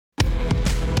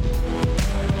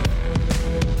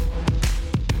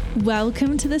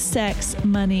Welcome to the Sex,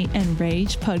 Money and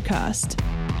Rage podcast.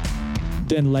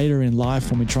 Then later in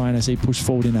life, when we're trying to push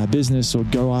forward in our business or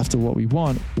go after what we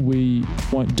want, we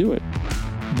won't do it.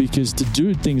 Because to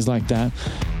do things like that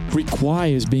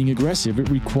requires being aggressive. It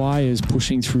requires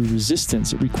pushing through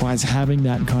resistance. It requires having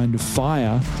that kind of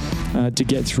fire to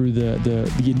get through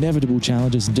the inevitable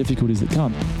challenges and difficulties that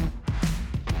come.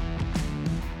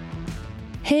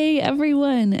 Hey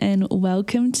everyone, and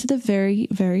welcome to the very,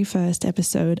 very first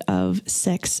episode of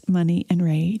Sex, Money and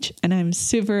Rage. And I'm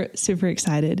super, super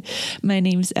excited. My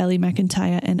name's Ellie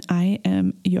McIntyre and I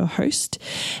am your host.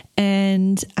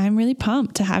 And I'm really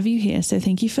pumped to have you here. So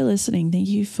thank you for listening. Thank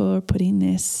you for putting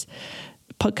this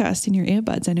podcast in your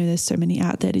earbuds. I know there's so many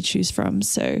out there to choose from.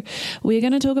 So we're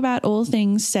going to talk about all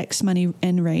things sex, money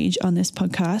and rage on this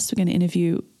podcast. We're going to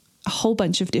interview a whole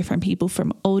bunch of different people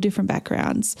from all different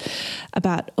backgrounds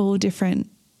about all different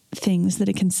things that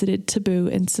are considered taboo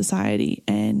in society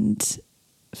and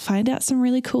find out some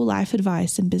really cool life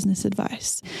advice and business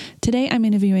advice. Today, I'm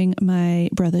interviewing my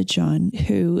brother, John,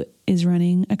 who is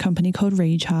running a company called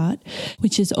Rage Heart,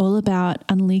 which is all about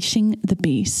unleashing the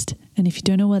beast. And if you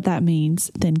don't know what that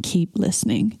means, then keep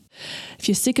listening. If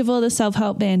you're sick of all the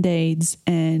self-help band-aids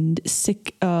and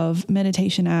sick of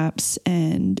meditation apps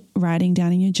and writing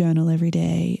down in your journal every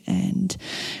day and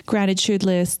gratitude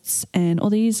lists and all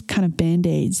these kind of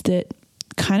band-aids that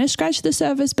kind of scratch the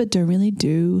surface but don't really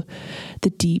do the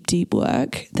deep, deep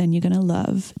work, then you're going to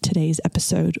love today's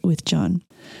episode with John.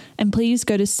 And please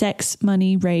go to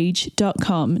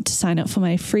sexmoneyrage.com to sign up for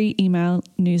my free email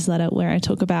newsletter where I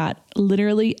talk about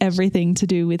literally everything to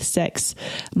do with sex,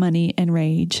 money, and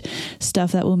rage.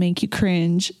 Stuff that will make you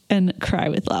cringe and cry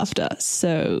with laughter.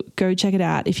 So go check it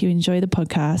out. If you enjoy the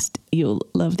podcast, you'll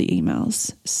love the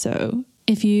emails. So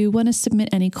if you want to submit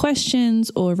any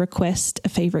questions or request a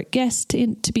favorite guest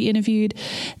to be interviewed,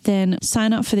 then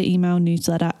sign up for the email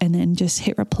newsletter and then just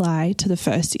hit reply to the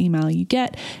first email you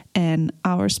get and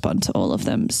I'll respond to all of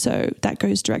them. So that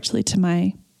goes directly to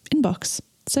my inbox.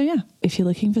 So yeah, if you're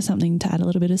looking for something to add a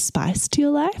little bit of spice to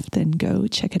your life, then go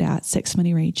check it out,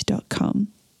 sexmoneyrage.com.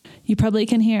 You probably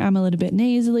can hear I'm a little bit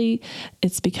nasally.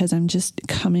 It's because I'm just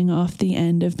coming off the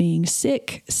end of being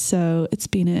sick. So it's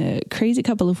been a crazy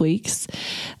couple of weeks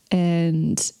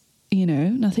and, you know,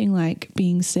 nothing like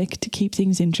being sick to keep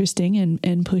things interesting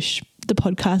and push the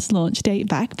podcast launch date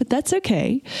back, but that's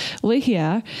okay. We're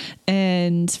here.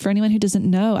 And for anyone who doesn't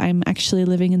know, I'm actually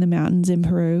living in the mountains in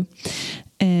Peru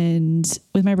and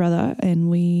with my brother, and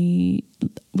we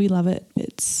love it.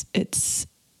 It's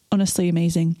honestly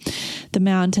amazing. The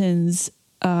mountains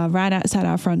are right outside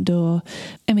our front door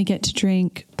and we get to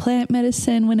drink plant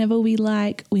medicine whenever we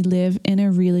like. We live in a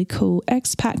really cool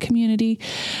expat community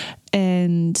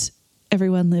and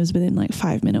everyone lives within like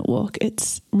 5-minute walk.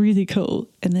 It's really cool.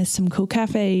 And there's some cool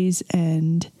cafes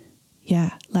and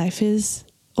yeah, life is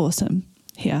awesome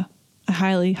here. I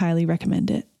highly, highly recommend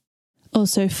it.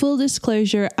 Also, full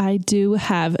disclosure, I do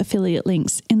have affiliate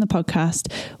links in the podcast,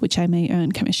 which I may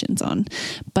earn commissions on,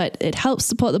 but it helps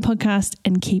support the podcast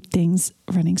and keep things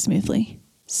running smoothly.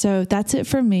 So that's it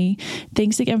from me.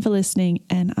 Thanks again for listening,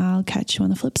 and I'll catch you on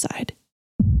the flip side.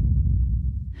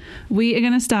 We are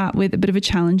going to start with a bit of a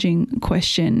challenging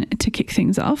question to kick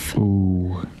things off.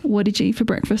 Ooh. What did you eat for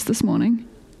breakfast this morning?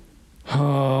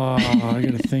 Oh, I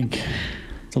got to think.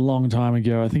 It's a long time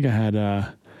ago. I think I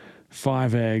had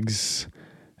 5 eggs,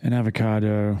 an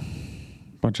avocado, a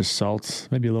bunch of salt,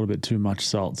 maybe a little bit too much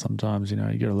salt sometimes, you know,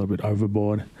 you get a little bit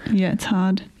overboard. Yeah, it's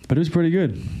hard. But it was pretty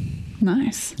good.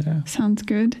 Nice. Yeah. Sounds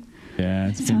good. Yeah,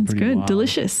 it sounds good. Wild.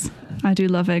 Delicious. I do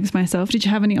love eggs myself. Did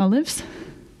you have any olives?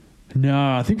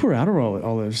 No, I think we're out of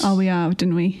olives. Oh, we are,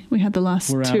 didn't we? We had the last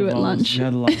 2 at lunch. We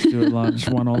had the last 2 at lunch.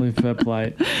 1 olive per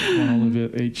plate, 1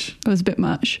 olive each. It was a bit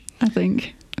much, I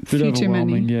think. A bit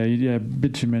overwhelming, yeah, a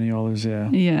bit too many olives,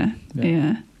 yeah. Yeah.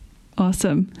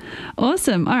 Awesome. All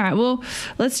right, well,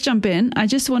 let's jump in. I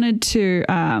just wanted to,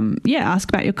 ask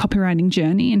about your copywriting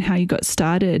journey and how you got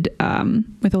started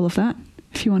with all of that,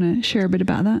 if you want to share a bit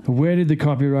about that. Where did the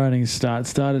copywriting start? It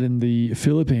started in the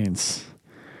Philippines.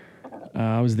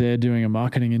 I was there doing a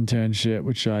marketing internship,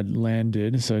 which I'd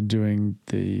landed, so doing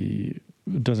it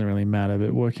doesn't really matter,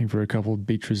 but working for a couple of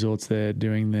beach resorts there,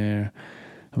 doing their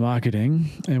marketing.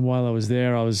 And while I was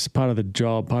there, I was part of the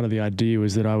job, part of the idea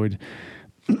was that I would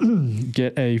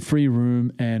get a free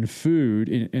room and food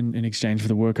in exchange for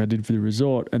the work I did for the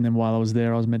resort. And then while I was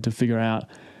there, I was meant to figure out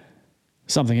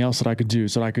something else that I could do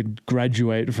so that I could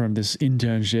graduate from this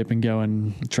internship and go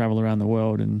and travel around the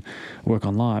world and work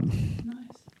online. Nice.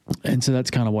 And so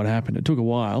that's kind of what happened. It took a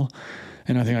while.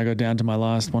 And I think I got down to my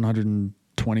last 120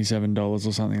 $27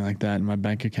 or something like that in my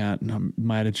bank account. And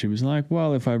my attitude was like,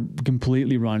 well, if I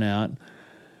completely run out,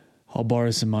 I'll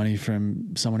borrow some money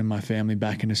from someone in my family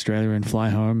back in Australia and fly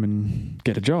home and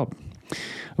get a job.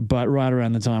 But right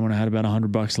around the time when I had about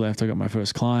 $100 left, I got my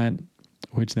first client,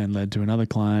 which then led to another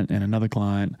client and another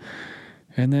client.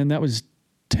 And then that was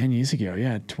 10 years ago.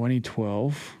 Yeah,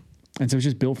 2012. And so it was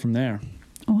just built from there.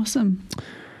 Awesome.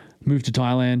 Moved to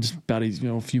Thailand about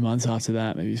a few months after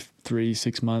that, maybe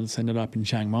 3-6 months, ended up in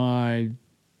Chiang Mai.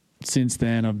 Since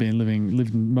then, I've been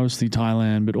lived in mostly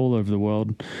Thailand, but all over the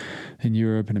world, in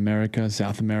Europe and America,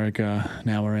 South America.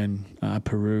 Now we're in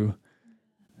Peru.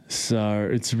 So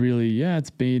it's really,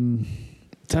 it's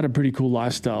had a pretty cool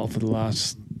lifestyle for the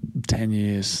last 10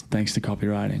 years, thanks to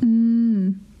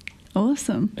copywriting.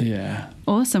 Awesome. Yeah.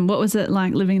 Awesome. What was it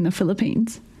like living in the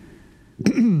Philippines?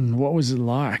 What was it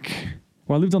like?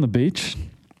 Well, I lived on the beach.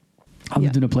 I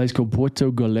lived in a place called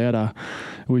Puerto Galera,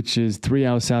 which is 3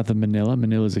 hours south of Manila.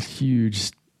 Manila is a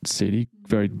huge city,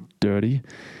 very dirty.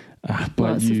 But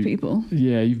lots of people.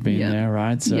 Yeah, you've been there,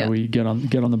 right? So we get on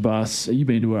the bus. You've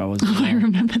been to where I was. Oh, I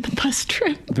remember the bus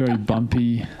trip. Very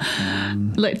bumpy.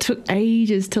 Like it took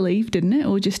ages to leave, didn't it?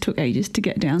 Or just took ages to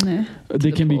get down there?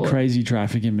 There can be crazy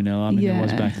traffic in Manila. I mean, there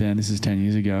was back then. This is 10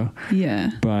 years ago. Yeah.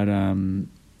 But,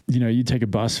 you take a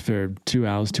bus for 2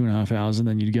 hours, 2.5 hours, and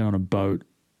then you'd get on a boat,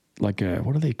 like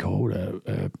what are they called?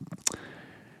 A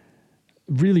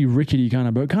really rickety kind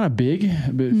of boat, kind of big,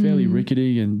 but fairly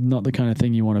rickety, and not the kind of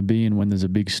thing you want to be in when there's a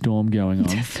big storm going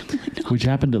on, which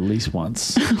happened at least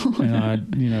once. And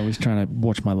I, was trying to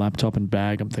watch my laptop and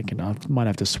bag. I'm thinking I might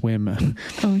have to swim.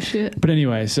 Oh shit! But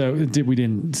anyway, so we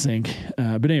didn't sink.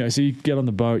 But anyway, so you get on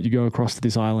the boat, you go across to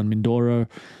this island, Mindoro,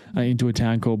 into a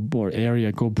town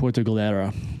area called Puerto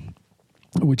Galera,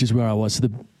 which is where I was. So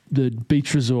the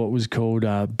beach resort was called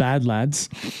Bad Lads.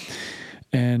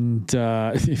 And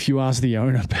if you ask the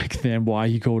owner back then why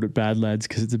he called it Bad Lads,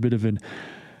 because it's a bit of an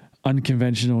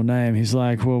unconventional name, he's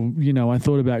like, well, I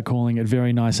thought about calling it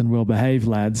Very Nice and Well Behaved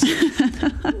Lads,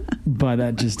 but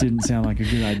that just didn't sound like a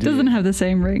good idea. Doesn't have the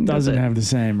same ring. Doesn't have the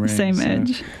same ring. Same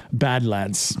edge. Bad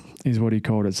Lads is what he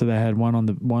called it. So they had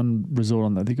one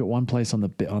resort they got one place on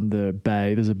the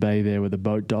bay. There's a bay there with the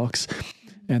boat docks.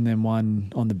 And then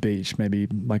one on the beach, maybe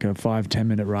like a 5-10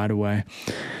 minute ride away.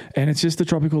 And it's just a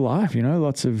tropical life,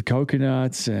 lots of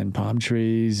coconuts and palm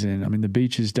trees. And I mean, the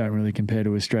beaches don't really compare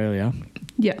to Australia,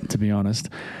 to be honest.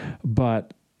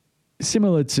 But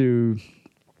similar to,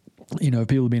 people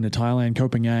have been to Thailand, Koh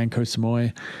Phangan, Koh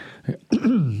Samui,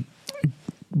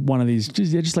 one of these,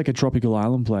 just like a tropical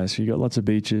island place. You got lots of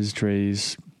beaches,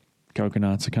 trees,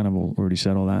 coconuts. I kind of already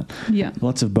said all that. Yeah.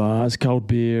 Lots of bars, cold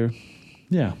beer.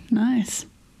 Yeah. Nice.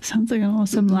 Sounds like an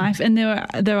awesome life. And there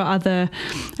are other,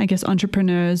 I guess,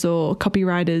 entrepreneurs or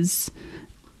copywriters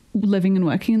living and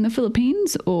working in the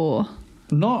Philippines, or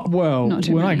not when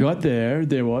many. I got there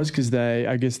was, because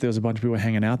I guess there was a bunch of people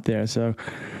hanging out there. So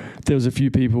there was a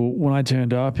few people when I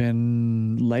turned up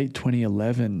in late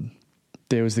 2011.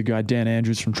 There was the guy Dan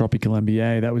Andrews from Tropical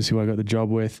MBA. That was who I got the job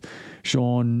with.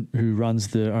 Sean, who owns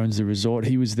the resort,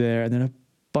 he was there, and then a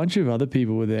bunch of other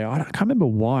people were there. I can't remember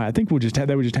why. I think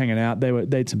they were just hanging out. They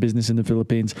had some business in the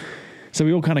Philippines. So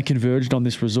we all kind of converged on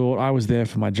this resort. I was there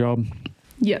for my job.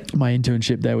 Yeah. My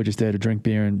internship, they were just there to drink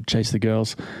beer and chase the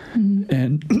girls.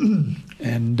 Mm-hmm.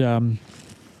 And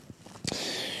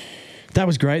that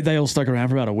was great. They all stuck around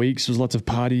for about a week. So there was lots of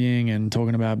partying and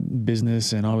talking about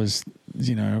business, and I was,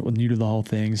 new to the whole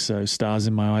thing. So stars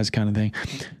in my eyes kind of thing.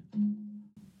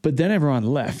 But then everyone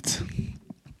left.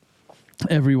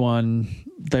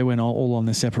 They went all on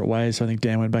their separate ways. So I think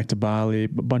Dan went back to Bali, a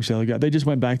bunch of other guys. They just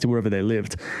went back to wherever they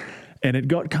lived. And it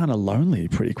got kind of lonely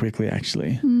pretty quickly,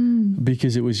 actually,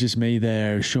 because it was just me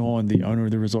there. Sean, the owner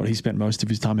of the resort, he spent most of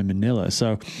his time in Manila.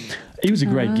 So it was a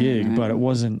great gig, but it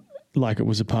wasn't like it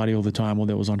was a party all the time, or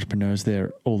there was entrepreneurs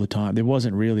there all the time. There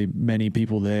wasn't really many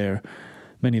people there,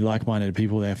 many like-minded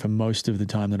people there for most of the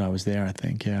time that I was there, I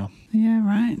think, yeah. Yeah,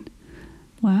 right.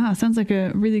 Wow, sounds like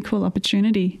a really cool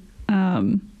opportunity.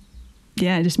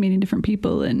 Just meeting different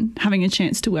people and having a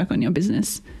chance to work on your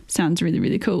business sounds really,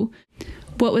 really cool.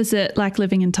 What was it like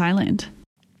living in Thailand?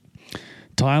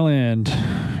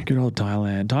 Thailand, good old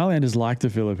Thailand. Thailand is like the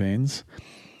Philippines,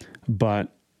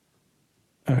 but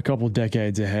a couple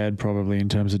decades ahead probably in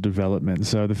terms of development.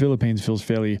 So the Philippines feels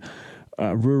fairly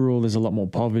rural. There's a lot more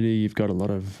poverty. You've got a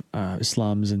lot of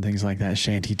slums and things like that,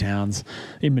 shanty towns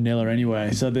in Manila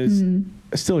anyway. So there's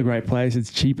still a great place.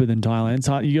 It's cheaper than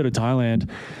Thailand. You go to Thailand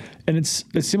and it's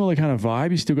a similar kind of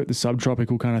vibe. You still got the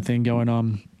subtropical kind of thing going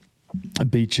on.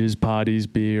 Beaches, parties,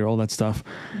 beer, all that stuff.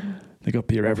 They got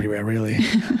beer everywhere, really.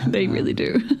 They really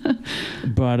do.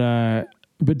 But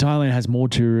But Thailand has more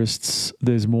tourists.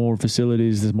 There's more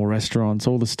facilities. There's more restaurants.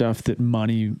 All the stuff that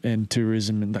money and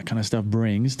tourism and that kind of stuff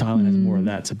brings. Thailand has more of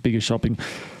that. It's a bigger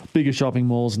shopping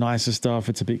malls, nicer stuff.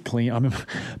 It's a bit clean. I mean,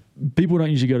 people don't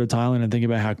usually go to Thailand and think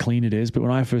about how clean it is. But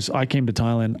when I came to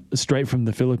Thailand straight from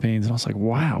the Philippines, and I was like,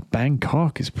 wow,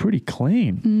 Bangkok is pretty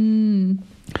clean.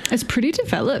 It's pretty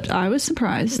developed. I was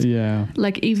surprised. Yeah.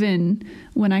 Like even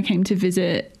when I came to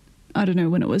visit, I don't know,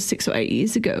 when it was 6 or 8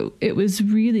 years ago, it was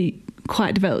really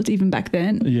quite developed even back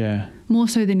then. Yeah. More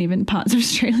so than even parts of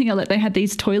Australia. Like they had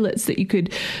these toilets that you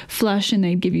could flush and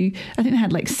they'd give you, I think they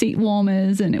had like seat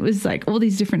warmers and it was like all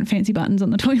these different fancy buttons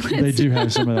on the toilets. They do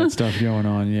have some of that stuff going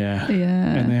on, yeah.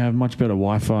 Yeah. And they have much better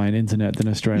Wi-Fi and internet than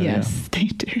Australia. Yes, they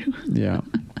do. Yeah.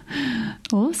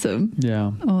 Awesome.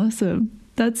 Yeah. Awesome.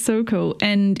 That's so cool.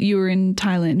 And you were in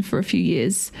Thailand for a few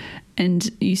years and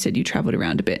you said you traveled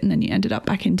around a bit and then you ended up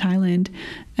back in Thailand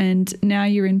and now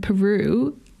you're in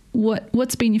Peru.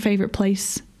 What's been your favorite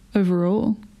place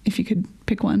overall? If you could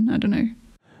pick one, I don't know.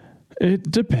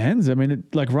 It depends. I mean,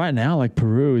 like right now, like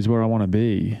Peru is where I want to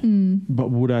be.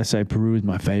 But would I say Peru is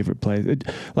my favorite place?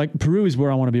 Like Peru is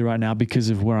where I want to be right now because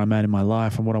of where I'm at in my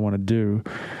life and what I want to do.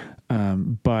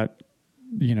 But,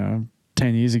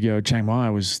 10 years ago, Chiang Mai,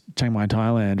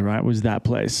 Thailand, right, was that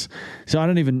place. So I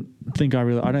don't even think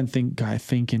I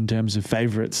think in terms of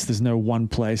favorites. There's no one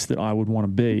place that I would want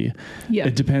to be. Yeah.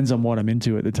 It depends on what I'm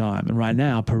into at the time. And right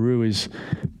now, Peru is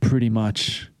pretty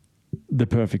much the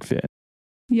perfect fit.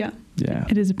 Yeah. Yeah.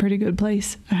 It is a pretty good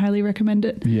place. I highly recommend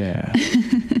it. Yeah.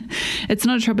 It's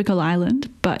not a tropical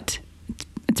island, but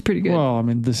it's pretty good. Well, I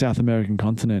mean, the South American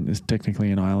continent is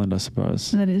technically an island, I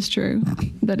suppose. That is true.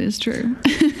 That is true.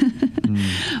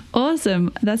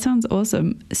 Awesome. That sounds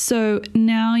awesome. So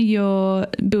now you're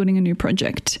building a new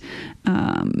project,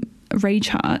 Rage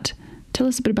Heart. Tell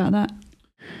us a bit about that.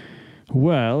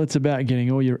 Well, it's about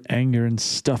getting all your anger and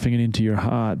stuffing it into your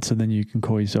heart so then you can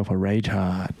call yourself a Rage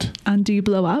Heart. And do you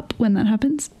blow up when that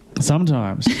happens?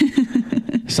 Sometimes.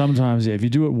 Sometimes, yeah. If you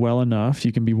do it well enough,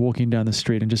 you can be walking down the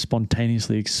street and just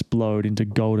spontaneously explode into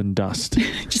golden dust.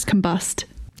 Just combust.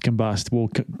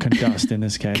 Conduct in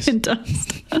this case. Conduct.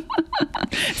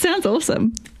 Sounds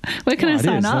awesome. Where can I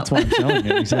sign up? That's why I'm selling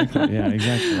it. Exactly. Yeah,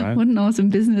 exactly. Right. What an awesome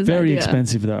business Very idea.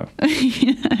 Expensive though.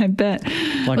 Yeah, I bet.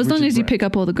 Like as long Richard as you Branson. pick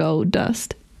up all the gold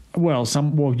dust. Well,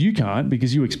 you can't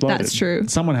because you exploded. That's true.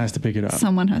 Someone has to pick it up.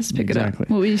 Someone has to pick it up.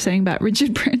 What were you saying about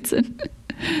Richard Branson?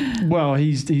 Well,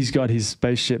 he's got his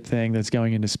spaceship thing that's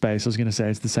going into space. I was going to say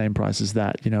it's the same price as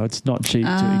that. It's not cheap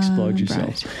to explode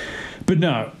yourself. Right. But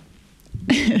no.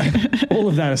 All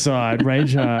of that aside,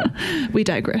 Rage Heart. We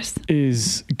digress.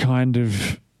 Is kind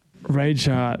of Rage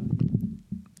Heart.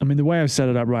 I mean, the way I've set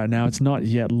it up right now, it's not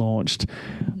yet launched,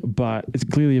 but it's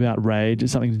clearly about rage.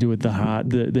 It's something to do with the heart.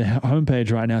 The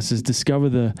homepage right now says discover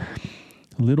the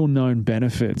little known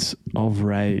benefits of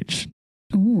rage.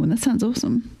 Ooh, that sounds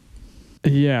awesome.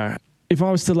 Yeah. If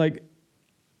I was to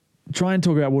try and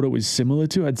talk about what it was similar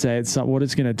to, I'd say what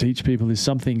it's going to teach people is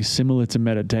something similar to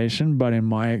meditation, but in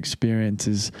my experience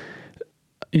is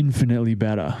infinitely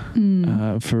better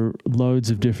for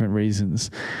loads of different reasons.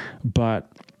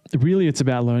 But really it's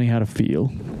about learning how to feel.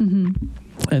 Mm-hmm.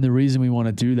 And the reason we want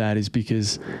to do that is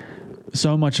because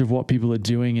so much of what people are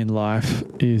doing in life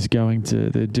is going to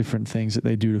the different things that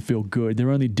they do to feel good.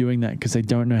 They're only doing that because they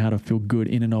don't know how to feel good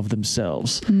in and of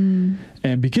themselves.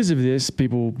 And because of this,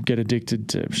 people get addicted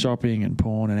to shopping and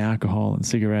porn and alcohol and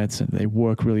cigarettes, and they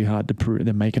work really hard to prove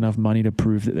they make enough money to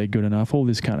prove that they're good enough, all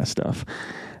this kind of stuff.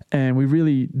 And we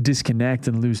really disconnect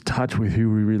and lose touch with who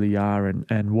we really are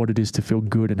and what it is to feel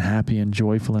good and happy and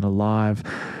joyful and alive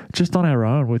just on our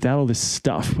own without all this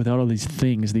stuff, without all these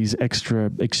things, these extra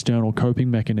external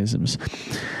coping mechanisms.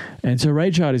 And so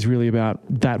Rage Heart is really about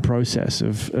that process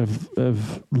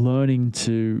of learning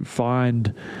to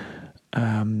find,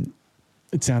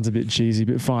 it sounds a bit cheesy,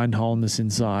 but find wholeness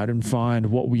inside and find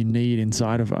what we need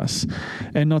inside of us.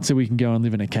 And not so we can go and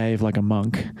live in a cave like a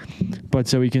monk, but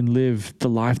so we can live the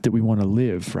life that we want to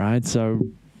live, right? So,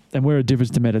 and where it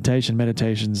differs to meditation,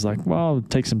 meditation's like, well,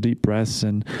 take some deep breaths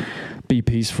and be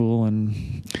peaceful.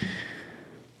 And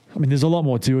I mean, there's a lot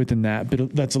more to it than that,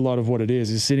 but that's a lot of what it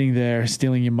is sitting there,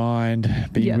 stilling your mind,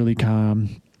 being really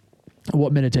calm.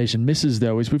 What meditation misses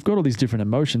though is we've got all these different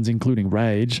emotions, including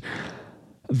rage,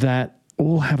 that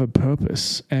all have a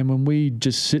purpose. And when we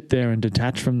just sit there and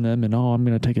detach from them and, I'm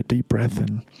going to take a deep breath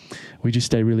and we just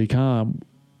stay really calm,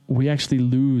 we actually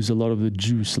lose a lot of the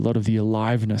juice, a lot of the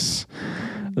aliveness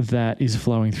that is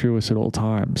flowing through us at all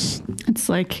times. It's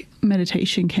like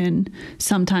meditation can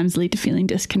sometimes lead to feeling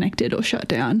disconnected or shut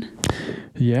down.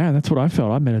 Yeah, that's what I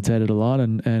felt. I meditated a lot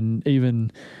and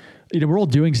even we're all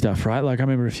doing stuff, right? Like I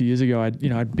remember a few years ago,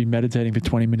 I'd be meditating for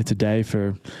 20 minutes a day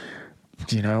for,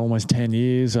 almost 10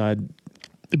 years. I'd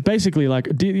basically like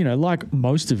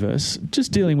most of us,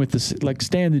 just dealing with this like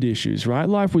standard issues, right?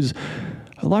 Life was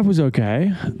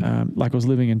okay. Like I was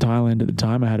living in Thailand at the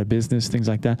time. I had a business, things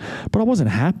like that, but I wasn't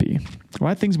happy,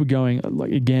 right? Things were going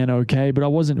like again, okay, but I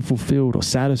wasn't fulfilled or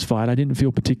satisfied. I didn't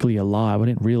feel particularly alive. I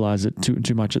didn't realize it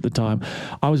too much at the time.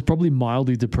 I was probably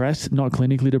mildly depressed, not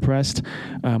clinically depressed.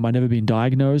 I'd never been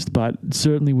diagnosed, but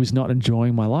certainly was not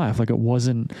enjoying my life. Like it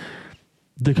wasn't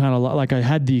the kind of like I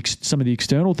had some of the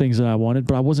external things that I wanted,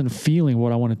 but I wasn't feeling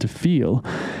what I wanted to feel.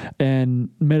 And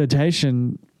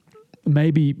meditation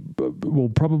will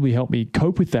probably help me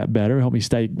cope with that better, help me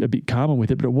stay a bit calmer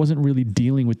with it, but it wasn't really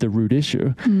dealing with the root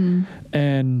issue.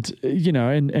 And,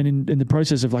 and in the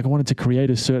process of like, I wanted to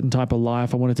create a certain type of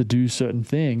life. I wanted to do certain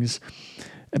things,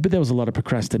 but there was a lot of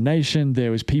procrastination. There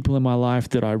was people in my life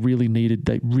that I really needed,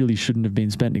 they really shouldn't have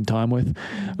been spending time with.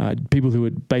 People who were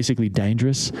basically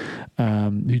dangerous,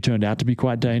 who turned out to be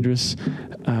quite dangerous.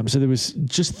 So there was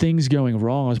just things going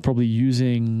wrong. I was probably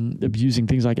abusing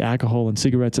things like alcohol and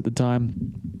cigarettes at the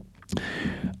time.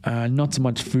 Not so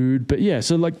much food, but yeah.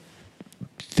 So like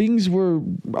things were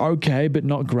okay, but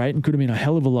not great, and could have been a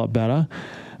hell of a lot better.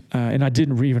 And I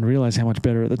didn't even realize how much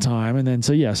better at the time. And then,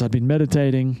 so I'd been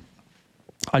meditating.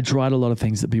 I tried a lot of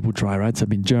things that people try, right? So I'd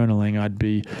been journaling. I'd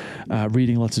be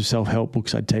reading lots of self-help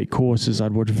books. I'd take courses.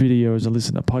 I'd watch videos. I'd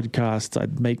listen to podcasts.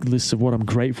 I'd make lists of what I'm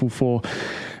grateful for.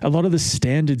 A lot of the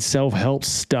standard self-help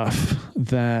stuff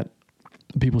that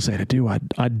people say to do,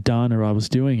 I'd done, or I was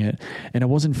doing it, and I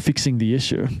wasn't fixing the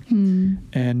issue.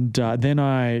 And then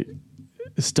I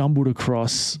stumbled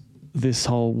across this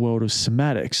whole world of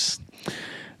somatics,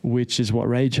 which is what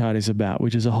Rage Heart is about,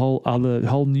 which is a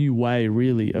whole new way,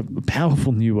 really, a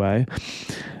powerful new way,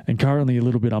 and currently a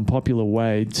little bit unpopular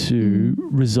way to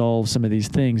resolve some of these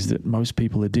things that most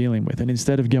people are dealing with. And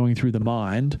instead of going through the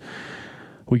mind,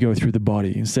 we go through the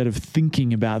body. Instead of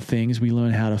thinking about things, we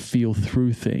learn how to feel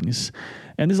through things.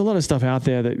 And there's a lot of stuff out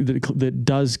there that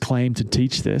does claim to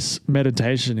teach this.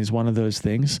 Meditation is one of those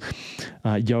things.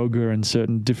 Yoga and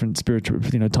certain different spiritual,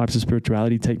 types of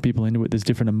spirituality take people into it. There's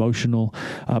different emotional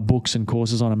books and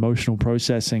courses on emotional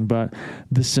processing. But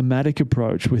the somatic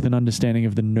approach with an understanding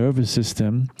of the nervous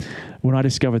system, when I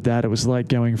discovered that, it was like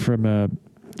going from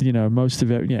most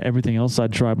of it, everything else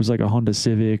I'd tried was like a Honda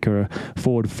Civic or a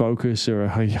Ford Focus or a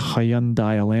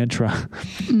Hyundai Elantra.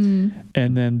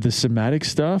 And then the somatic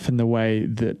stuff and the way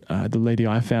that the lady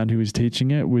I found who was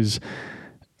teaching it was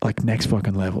like next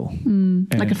fucking level.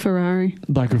 Like a Ferrari.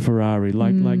 Like a Ferrari,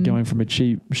 like going from a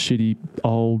cheap, shitty,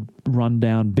 old,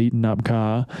 rundown, beaten up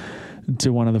car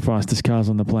to one of the fastest cars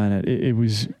on the planet. It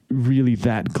was really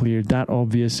that clear, that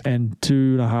obvious. And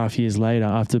 2.5 years later,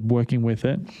 after working with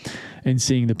it and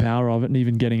seeing the power of it, and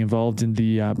even getting involved in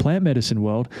the plant medicine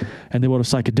world and the world of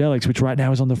psychedelics, which right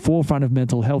now is on the forefront of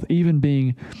mental health, even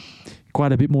being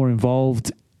quite a bit more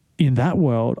involved in that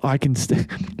world, I can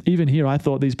even here, I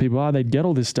thought these people, they'd get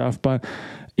all this stuff, but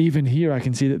even here I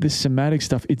can see that this somatic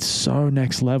stuff, it's so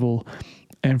next level.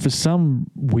 And for some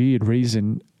weird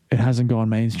reason, it hasn't gone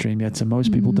mainstream yet, so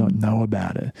most people don't know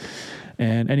about it.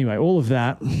 And anyway, all of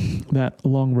that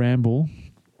long ramble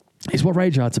is what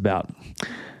Rage Heart's about,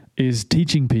 is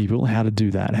teaching people how to do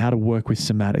that, how to work with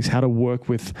somatics, how to work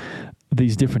with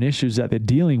these different issues that they're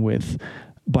dealing with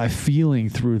by feeling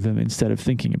through them instead of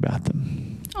thinking about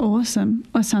them. Awesome.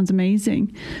 That sounds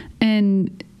amazing.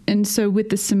 And so with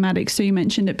the somatics, so you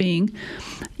mentioned it being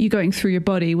you going through your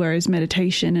body, whereas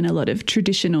meditation and a lot of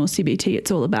traditional CBT, it's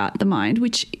all about the mind,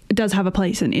 which does have a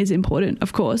place and is important,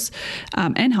 of course,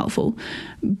 and helpful.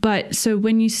 But so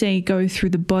when you say go through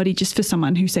the body, just for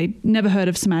someone who, say, never heard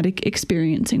of somatic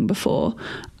experiencing before,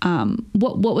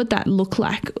 what would that look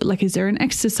like? Like, is there an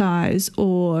exercise,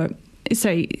 or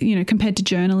say, compared to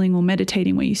journaling or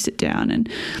meditating where you sit down and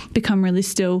become really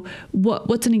still,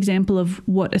 what's an example of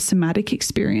what a somatic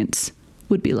experience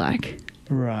would be like?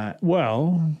 Right.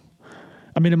 Well,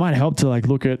 I mean, it might help to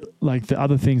look at the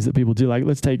other things that people do. Like,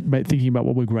 let's take thinking about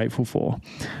what we're grateful for.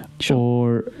 Sure.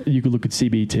 Or you could look at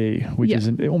CBT, which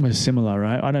is almost similar,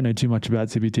 right? I don't know too much about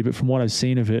CBT, but from what I've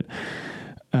seen of it,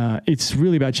 it's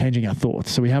really about changing our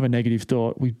thoughts. So we have a negative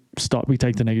thought, we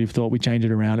take the negative thought, we change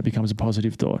it around, it becomes a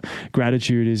positive thought.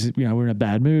 Gratitude is, we're in a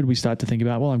bad mood, we start to think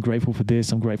about, well, I'm grateful for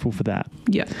this, I'm grateful for that.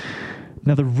 Yeah.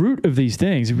 Now, the root of these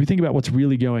things, if we think about what's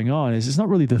really going on, is it's not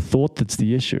really the thought that's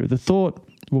the issue. The thought,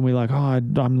 when we're like,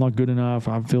 I'm not good enough,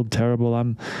 I feel terrible,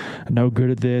 I'm no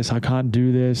good at this, I can't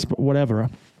do this, but whatever.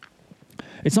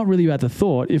 It's not really about the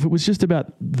thought. If it was just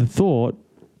about the thought,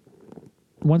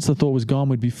 once the thought was gone,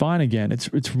 we'd be fine again.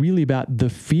 It's really about the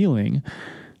feeling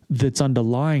that's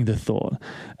underlying the thought.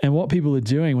 And what people are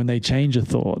doing when they change a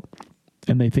thought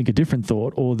and they think a different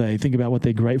thought, or they think about what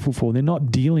they're grateful for, they're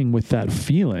not dealing with that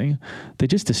feeling. They're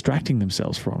just distracting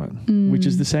themselves from it, which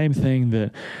is the same thing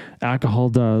that alcohol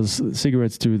does, that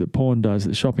cigarettes do, that porn does,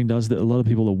 that shopping does, that a lot of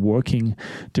people are working,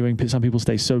 doing. Some people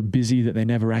stay so busy that they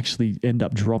never actually end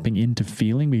up dropping into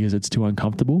feeling because it's too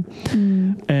uncomfortable.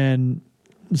 And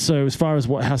so as far as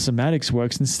how somatics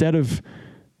works, instead of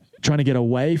trying to get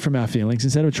away from our feelings,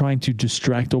 instead of trying to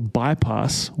distract or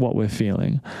bypass what we're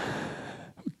feeling,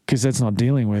 because that's not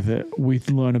dealing with it, we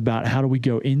learn about how do we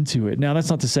go into it. Now, that's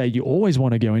not to say you always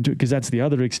want to go into it, because that's the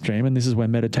other extreme. And this is where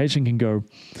meditation can go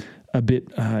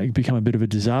become a bit of a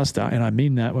disaster. And I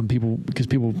mean that because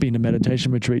people have been to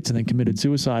meditation retreats and then committed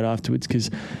suicide afterwards because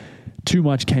too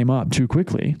much came up too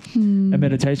quickly. And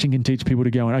meditation can teach people to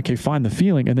go and, okay, find the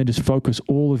feeling and then just put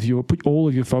all of your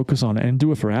focus on it and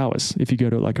do it for hours if you go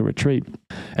to like a retreat.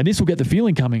 And this will get the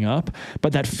feeling coming up,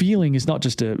 but that feeling is not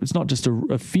just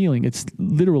a feeling, it's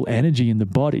literal energy in the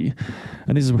body.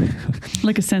 And this is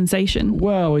like a sensation.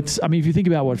 Well, if you think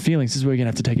about what feelings, this is where you're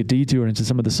going to have to take a detour into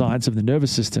some of the science of the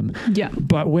nervous system. Yeah.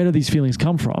 But where do these feelings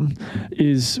come from?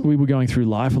 Is we were going through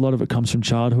life. A lot of it comes from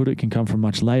childhood. It can come from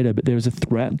much later, but there's a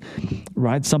threat,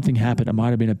 right? Something happened. It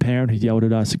might have been a parent who yelled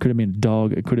at us. It could have been a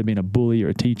dog. It could have been a bully or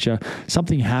a teacher.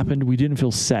 Something happened. We didn't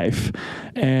feel safe.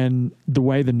 And the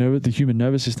way the human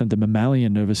nervous system, the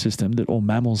mammalian nervous system that all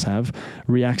mammals have,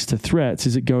 reacts to threats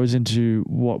is it goes into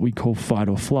what we call fight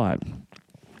or flight.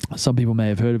 Some people may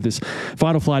have heard of this.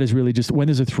 Fight or flight is really just when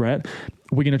there's a threat,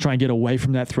 we're going to try and get away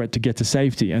from that threat to get to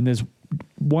safety. And there's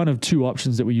one of two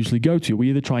options that we usually go to. We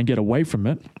either try and get away from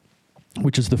it,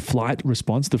 which is the flight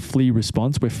response, the flee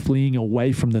response. We're fleeing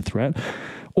away from the threat,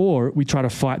 or we try to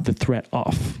fight the threat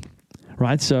off,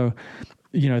 right? So,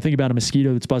 think about a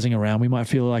mosquito that's buzzing around. We might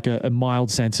feel like a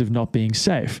mild sense of not being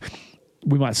safe.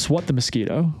 We might swat the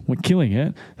mosquito. We're killing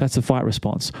it. That's the fight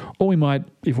response. Or we might,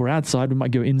 if we're outside, we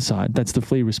might go inside. That's the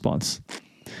flee response.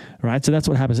 Right? So that's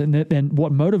what happens. And then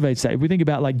what motivates that, if we think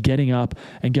about like getting up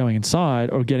and going inside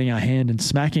or getting our hand and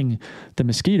smacking the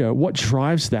mosquito, what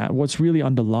drives that? What's really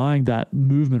underlying that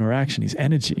movement or action is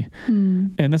energy.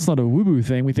 And that's not a woo-woo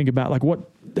thing. We think about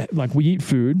like we eat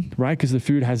food, right? Because the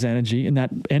food has energy, and that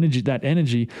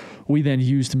energy we then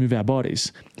use to move our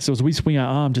bodies. So as we swing our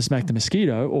arm to smack the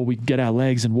mosquito, or we get our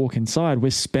legs and walk inside,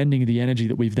 we're spending the energy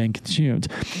that we've then consumed.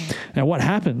 Now what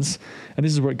happens, and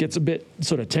this is where it gets a bit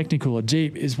sort of technical or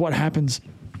deep, is what happens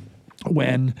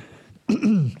when,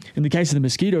 in the case of the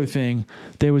mosquito thing,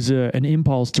 there was an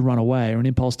impulse to run away or an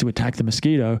impulse to attack the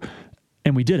mosquito,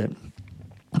 and we did it.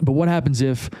 But what happens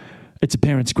if it's a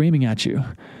parent screaming at you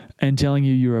and telling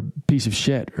you you're a piece of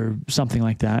shit or something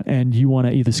like that, and you want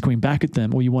to either scream back at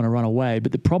them or you want to run away?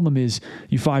 But the problem is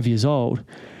you're 5 years old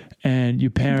and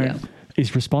your parent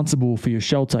is responsible for your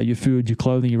shelter, your food, your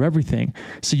clothing, your everything.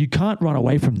 So you can't run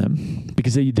away from them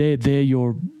because they're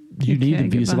you need them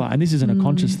for your survival. And this isn't a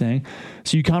conscious thing.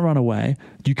 So you can't run away.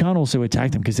 You can't also attack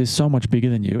them because they're so much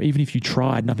bigger than you. Even if you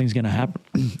tried, nothing's going to happen.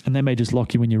 And they may just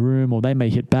lock you in your room, or they may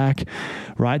hit back,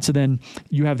 right? So then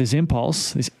you have this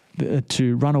impulse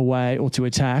to run away or to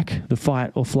attack, the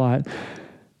fight or flight,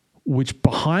 which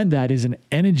behind that is an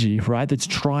energy, right? That's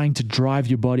trying to drive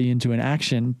your body into an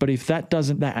action. But if that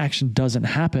action doesn't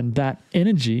happen, that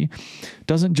energy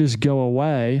doesn't just go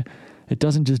away. It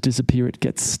doesn't just disappear. It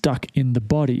gets stuck in the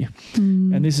body.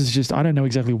 And this is just, I don't know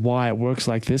exactly why it works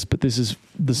like this, but this is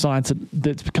the science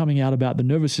that's coming out about the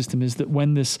nervous system, is that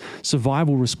when this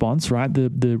survival response, right,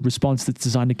 the response that's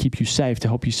designed to keep you safe, to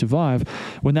help you survive,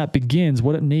 when that begins,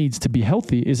 what it needs to be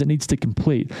healthy is it needs to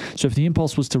complete. So if the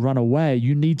impulse was to run away,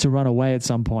 you need to run away at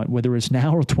some point, whether it's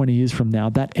now or 20 years from now.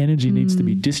 That energy needs to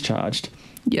be discharged.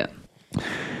 Yeah.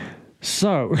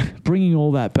 So, bringing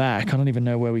all that back, I don't even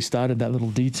know where we started that little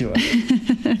detour.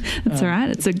 That's all right.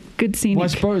 It's a good scenic. Well, I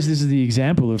suppose this is the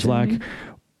example of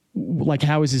like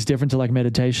how is this different to like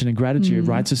meditation and gratitude,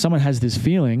 right? So someone has this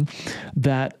feeling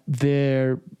that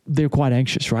they're quite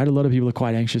anxious, right? A lot of people are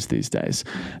quite anxious these days.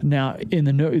 Now,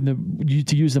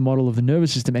 to use the model of the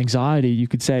nervous system, anxiety, you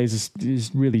could say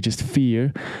is really just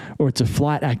fear, or it's a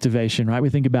flight activation, right? We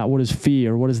think about what is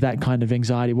fear, what is that kind of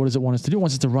anxiety? What does it want us to do? It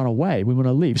wants us to run away. We want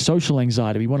to leave. Social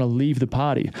anxiety, we want to leave the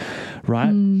party,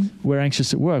 right? We're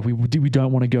anxious at work. We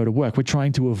don't want to go to work. We're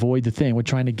trying to avoid the thing. We're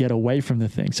trying to get away from the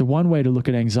thing. So one way to look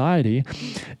at anxiety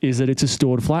is that it's a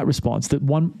stored flight response that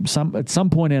at some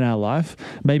point in our life,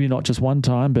 maybe not just one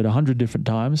time, but 100 different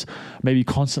times, maybe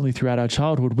constantly throughout our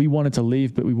childhood, we wanted to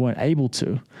leave, but we weren't able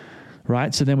to,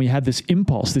 right? So then we had this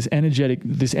impulse, this energy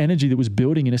that was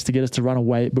building in us to get us to run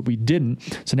away, but we didn't.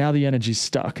 So now the energy's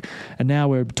stuck. And now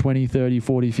we're 20, 30,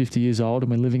 40, 50 years old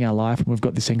and we're living our life and we've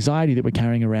got this anxiety that we're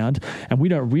carrying around, and we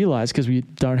don't realize, because we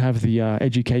don't have the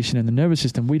education in the nervous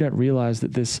system, we don't realize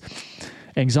that this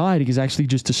anxiety is actually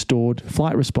just a stored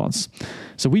flight response.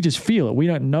 So we just feel it. We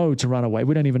don't know to run away.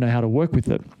 We don't even know how to work with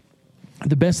it.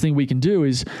 The best thing we can do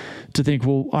is to think,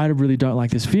 well, I really don't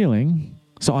like this feeling,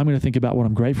 so I'm going to think about what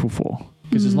I'm grateful for.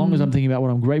 Because as long as I'm thinking about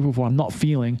what I'm grateful for, I'm not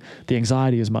feeling the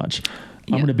anxiety as much.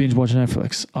 I'm going to binge watch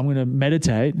Netflix. I'm going to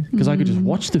meditate, because I could just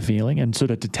watch the feeling and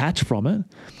sort of detach from it,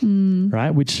 right?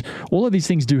 Which all of these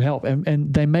things do help,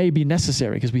 and they may be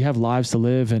necessary because we have lives to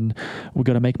live and we've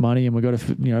got to make money and we've got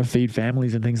to feed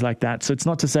families and things like that. So it's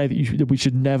not to say that we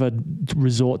should never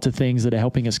resort to things that are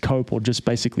helping us cope or just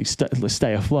basically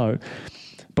stay afloat.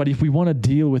 But if we want to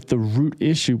deal with the root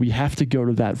issue, we have to go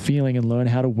to that feeling and learn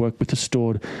how to work with the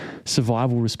stored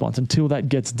survival response until that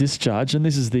gets discharged. And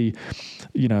this is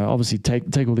obviously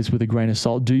take all this with a grain of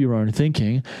salt, do your own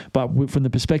thinking. But from the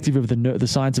perspective of the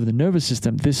science of the nervous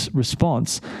system, this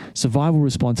response, survival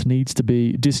response, needs to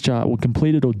be discharged or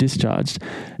completed or discharged.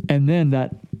 And then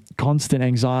that constant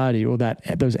anxiety or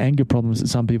those anger problems that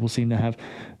some people seem to have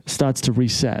starts to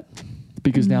reset.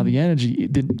 Because now the energy,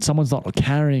 someone's not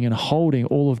carrying and holding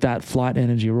all of that flight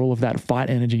energy or all of that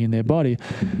fight energy in their body,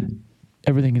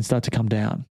 everything can start to come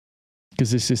down.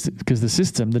 Because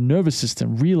the nervous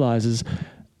system realizes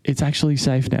it's actually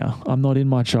safe now. I'm not in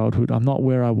my childhood. I'm not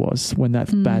where I was when that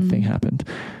bad thing happened.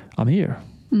 I'm here.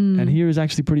 And here is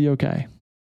actually pretty okay.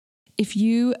 If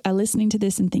you are listening to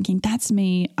this and thinking, that's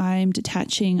me, I'm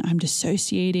detaching, I'm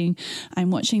dissociating, I'm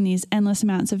watching these endless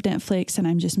amounts of Netflix and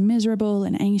I'm just miserable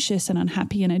and anxious and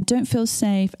unhappy and I don't feel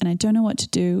safe and I don't know what to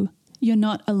do, you're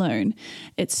not alone.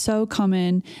 It's so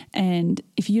common. And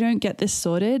if you don't get this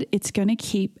sorted, it's going to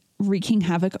keep wreaking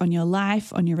havoc on your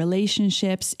life, on your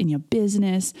relationships, in your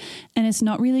business. And it's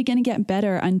not really going to get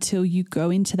better until you go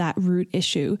into that root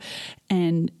issue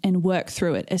and work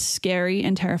through it, as scary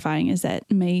and terrifying as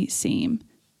that may seem.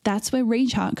 That's where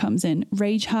Rage Heart comes in.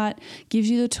 Rage Heart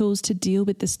gives you the tools to deal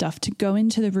with the stuff, to go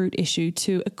into the root issue,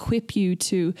 to equip you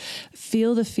to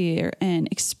feel the fear and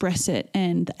express it,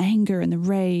 and the anger and the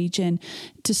rage, and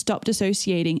to stop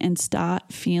dissociating and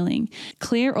start feeling.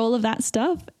 Clear all of that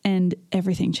stuff and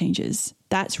everything changes.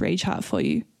 That's Rage Heart for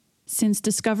you. Since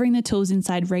discovering the tools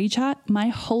inside Rage Heart, my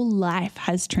whole life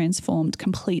has transformed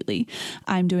completely.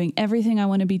 I'm doing everything I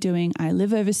want to be doing. I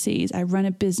live overseas. I run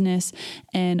a business,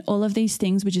 and all of these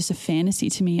things were just a fantasy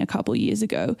to me a couple years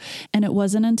ago. And it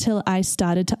wasn't until I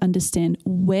started to understand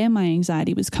where my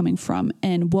anxiety was coming from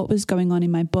and what was going on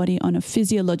in my body on a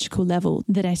physiological level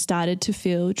that I started to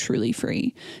feel truly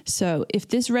free. So if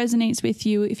this resonates with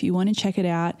you, if you want to check it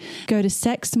out, go to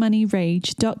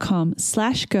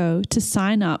sexmoneyrage.com/go to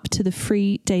sign up to the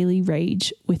free daily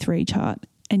Rage with Rage Heart,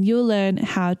 and you'll learn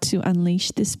how to unleash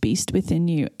this beast within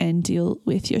you and deal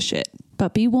with your shit.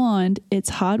 But be warned, it's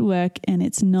hard work and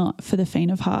it's not for the faint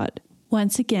of heart.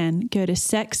 Once again, go to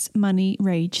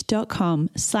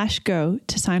sexmoneyrage.com/go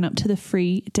to sign up to the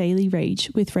free daily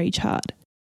Rage with Rage Heart.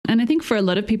 And I think for a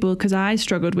lot of people, because I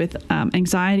struggled with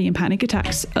anxiety and panic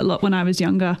attacks a lot when I was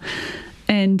younger,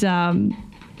 and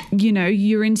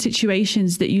you're in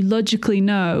situations that you logically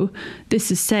know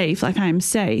this is safe, like I'm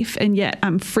safe, and yet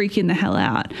I'm freaking the hell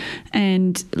out.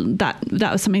 And that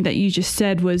was something that you just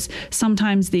said, was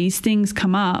sometimes these things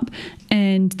come up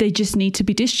and they just need to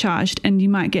be discharged, and you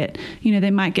might get,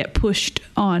 they might get pushed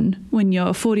on when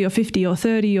you're 40 or 50 or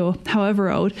 30 or however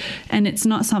old, and it's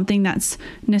not something that's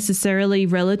necessarily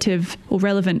relative or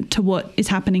relevant to what is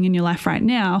happening in your life right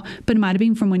now, but it might have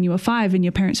been from when you were 5 and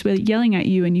your parents were yelling at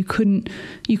you and you couldn't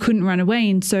run away.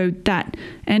 And so that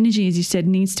energy, as you said,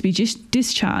 needs to be just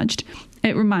discharged.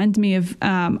 It reminds me of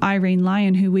Irene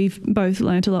Lyon, who we've both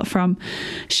learned a lot from.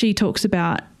 She talks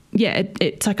about,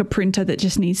 it's like a printer that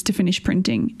just needs to finish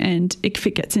printing, and if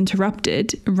it gets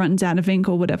interrupted, runs out of ink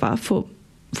or whatever for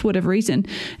whatever reason,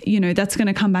 that's going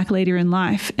to come back later in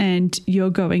life, and you're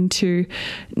going to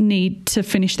need to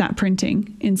finish that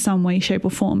printing in some way, shape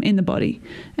or form in the body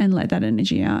and let that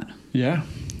energy out. Yeah.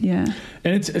 Yeah.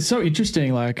 And it's so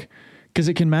interesting, because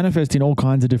it can manifest in all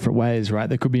kinds of different ways, right?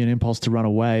 There could be an impulse to run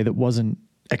away that wasn't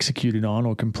executed on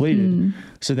or completed.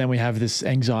 So then we have this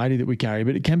anxiety that we carry,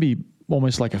 but it can be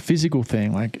almost like a physical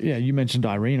thing. You mentioned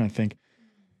Irene, I think,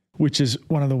 which is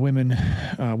one of the women,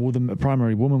 the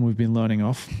primary woman we've been learning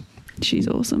off. She's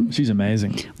awesome. She's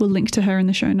amazing. We'll link to her in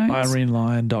the show notes.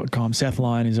 IreneLyon.com. Seth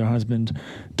Lyon is her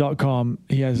husband.com.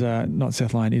 He has not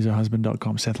Seth Lyon is her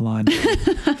husband.com. Seth Lyon.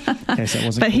 Yes, that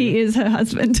wasn't but clear. he is her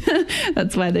husband.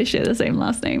 That's why they share the same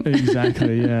last name.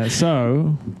 Exactly, yeah.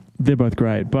 So they're both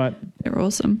great. But they're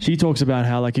awesome. She talks about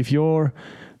how, like, if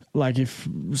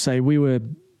say we were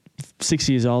 6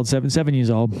 years old, 7 years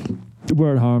old,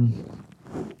 we're at home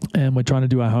and we're trying to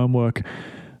do our homework,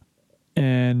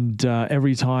 and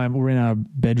every time we're in our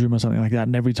bedroom or something like that,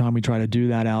 and every time we try to do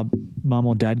that, our mum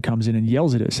or dad comes in and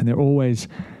yells at us, and they're always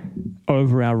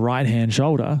over our right hand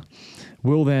shoulder.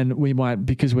 We might,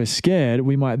 because we're scared,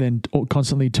 we might then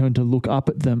constantly turn to look up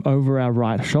at them over our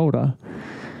right shoulder.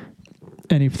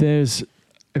 And if this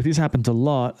happens a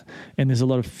lot and there's a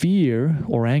lot of fear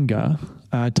or anger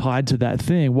tied to that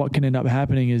thing, what can end up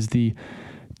happening is the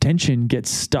tension gets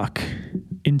stuck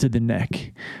into the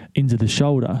neck, into the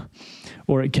shoulder,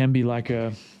 or it can be like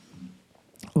a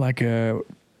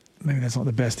maybe that's not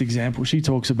the best example. She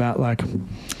talks about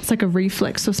it's like a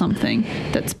reflex or something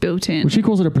that's built in. Well, she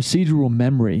calls it a procedural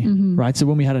memory, right? So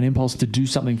when we had an impulse to do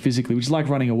something physically, which is like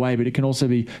running away, but it can also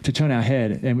be to turn our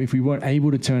head. And if we weren't able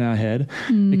to turn our head,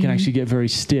 it can actually get very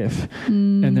stiff.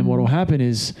 And then what will happen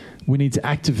is we need to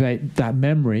activate that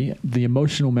memory, the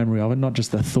emotional memory of it, not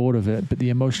just the thought of it, but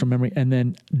the emotional memory, and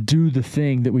then do the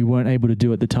thing that we weren't able to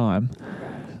do at the time,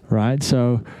 right?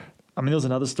 So there's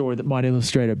another story that might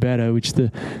illustrate it better, which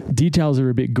the details are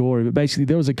a bit gory, but basically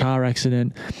there was a car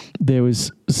accident. There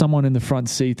was someone in the front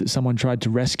seat that someone tried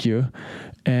to rescue,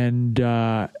 and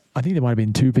I think there might have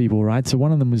been two people, right? So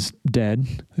one of them was dead.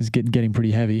 It was getting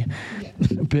pretty heavy.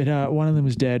 But one of them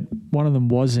was dead. One of them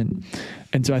wasn't.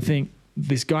 And so I think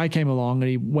this guy came along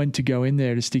and he went to go in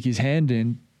there to stick his hand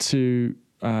in to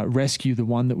rescue the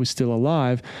one that was still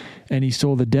alive, and he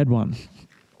saw the dead one.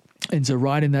 And so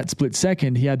right in that split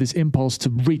second, he had this impulse to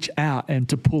reach out and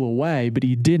to pull away, but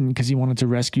he didn't because he wanted to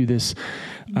rescue this,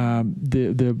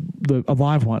 the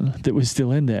alive one that was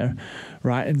still in there,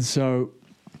 right? And so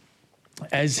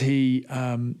as he,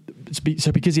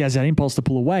 because he has that impulse to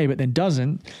pull away, but then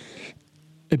doesn't,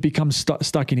 it becomes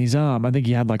stuck in his arm. I think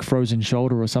he had like frozen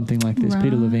shoulder or something like this. Right.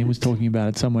 Peter Levine was talking about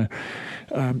it somewhere.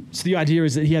 So the idea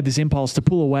is that he had this impulse to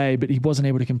pull away, but he wasn't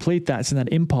able to complete that. So that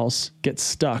impulse gets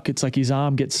stuck. It's like his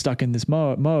arm gets stuck in this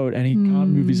mode and he can't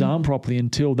move his arm properly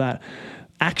until that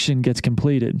action gets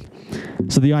completed.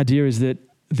 So the idea is that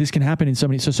this can happen in so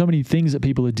many things that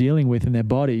people are dealing with in their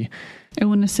body.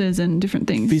 Illnesses and different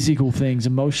things. Physical things,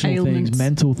 emotional ailments, things,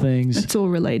 mental things. It's all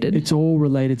related. It's all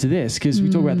related to this because we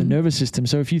talk about the nervous system.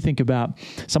 So if you think about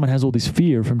someone has all this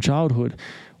fear from childhood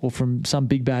or from some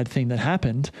big bad thing that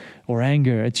happened or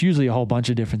anger, it's usually a whole bunch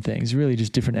of different things, really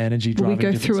just different energy driving. We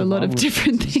go through a lot of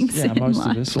different things in most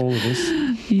life. of us, all of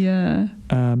us. Yeah.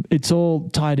 It's all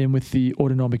tied in with the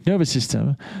autonomic nervous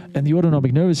system, and the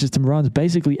autonomic nervous system runs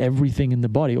basically everything in the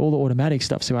body, all the automatic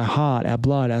stuff. So our heart, our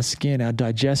blood, our skin, our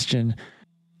digestion,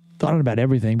 I don't know about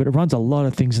everything, but it runs a lot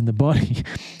of things in the body.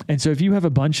 And so if you have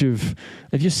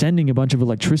if you're sending a bunch of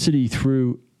electricity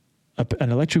through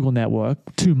an electrical network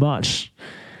too much,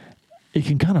 it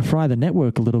can kind of fry the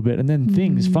network a little bit, and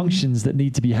then functions that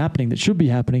need to be happening, that should be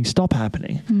happening, stop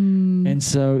happening. And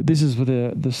so this is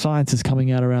where the science is coming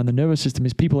out around the nervous system,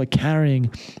 is people are carrying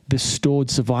this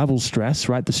stored survival stress,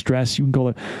 right? The stress, you can call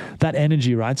it that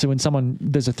energy, right? So when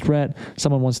there's a threat,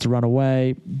 someone wants to run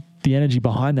away, the energy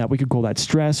behind that, we could call that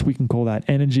stress, we can call that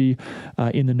energy.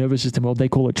 In the nervous system world, they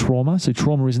call it trauma. So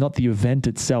trauma is not the event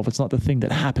itself. It's not the thing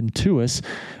that happened to us.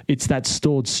 It's that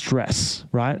stored stress,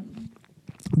 right?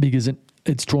 Because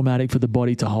it's traumatic for the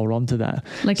body to hold on to that.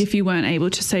 Like if you weren't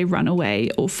able to, say, run away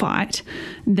or fight,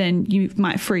 then you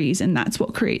might freeze, and that's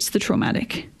what creates the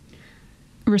traumatic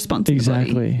response in the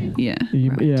body. Yeah.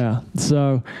 Right. Yeah.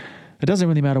 So it doesn't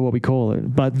really matter what we call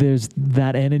it, but there's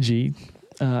that energy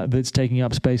that's taking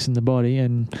up space in the body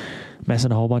and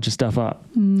messing a whole bunch of stuff up.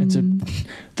 And so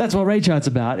that's what Rage Chart's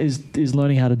about, is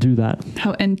learning how to do that.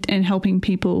 And helping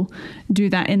people do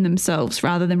that in themselves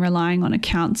rather than relying on a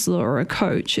counselor or a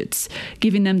coach. It's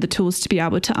giving them the tools to be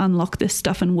able to unlock this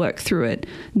stuff and work through it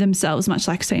themselves, much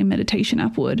like, say, a meditation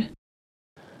app would.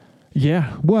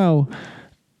 Yeah. Well,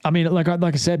 I mean, like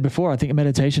I said before, I think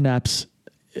meditation apps,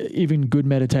 even good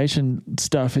meditation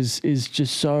stuff, is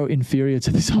just so inferior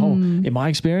to this whole, in my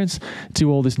experience, to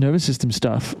all this nervous system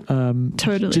stuff.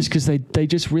 Totally. Just because they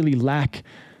just really lack.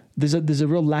 There's a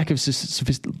real lack of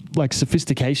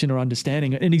sophistication or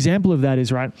understanding. An example of that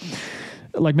is, right,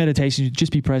 like meditation,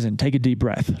 just be present, take a deep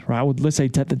breath, right? Well, let's say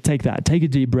take a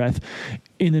deep breath.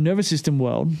 In the nervous system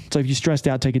world, so if you're stressed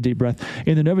out, take a deep breath.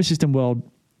 In the nervous system world,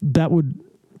 that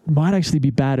might actually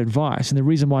be bad advice. And the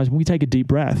reason why is when we take a deep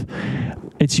breath,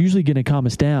 it's usually going to calm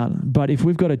us down. But if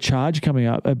we've got a charge coming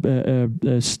up,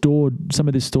 some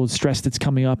of this stored stress that's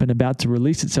coming up and about to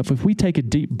release itself, if we take a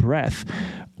deep breath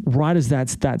right as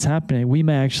that's happening, we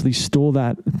may actually store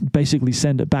that, basically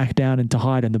send it back down and to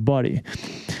hide in the body.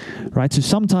 Right? So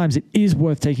sometimes it is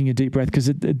worth taking a deep breath because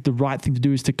the right thing to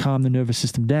do is to calm the nervous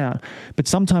system down. But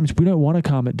sometimes we don't want to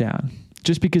calm it down.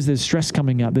 Just because there's stress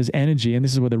coming up, there's energy, and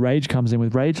this is where the rage comes in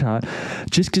with Rage Heart.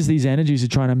 Just because these energies are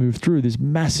trying to move through, this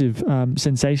massive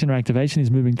sensation or activation is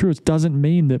moving through, it doesn't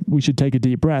mean that we should take a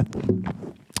deep breath,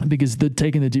 because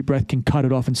taking the deep breath can cut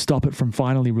it off and stop it from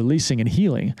finally releasing and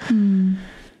healing.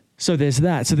 So there's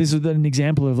that. So this is an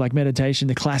example of like meditation,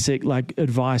 the classic like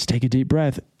advice, take a deep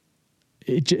breath.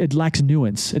 It lacks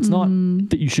nuance. It's not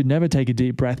that you should never take a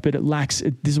deep breath, but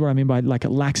this is what I mean by like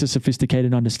it lacks a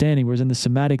sophisticated understanding. Whereas in the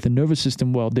somatic, the nervous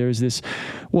system world, there is this,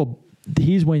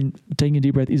 here's when taking a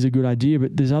deep breath is a good idea,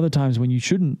 but there's other times when you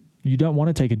don't want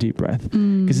to take a deep breath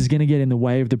because it's going to get in the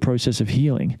way of the process of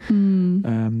healing.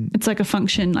 It's like a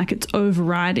function, like it's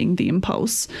overriding the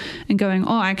impulse and going,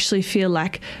 I actually feel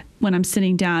like when I'm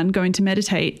sitting down going to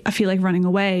meditate, I feel like running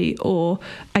away, or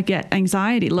I get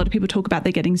anxiety. A lot of people talk about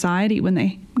they get anxiety when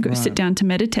they go sit down to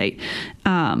meditate.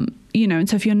 And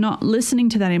so if you're not listening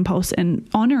to that impulse and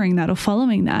honoring that or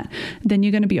following that, then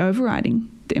you're going to be overriding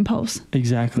the impulse.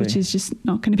 Exactly. Which is just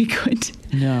not going to be good.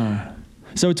 No.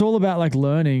 So it's all about like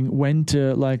learning when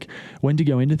to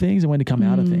go into things and when to come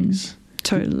out of things.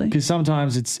 Totally. Because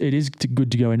sometimes it is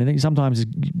good to go into things. Sometimes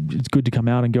it's good to come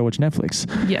out and go watch Netflix.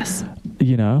 Yes.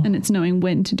 And it's knowing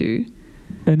when to do.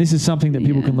 And this is something that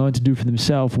people can learn to do for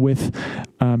themselves with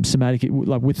somatic,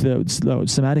 like with the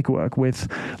somatic work,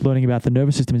 with learning about the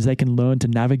nervous system, is they can learn to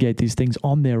navigate these things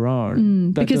on their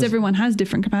own. Because everyone has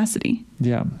different capacity.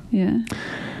 Yeah. Yeah.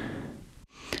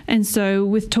 And so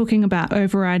with talking about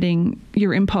overriding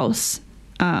your impulse,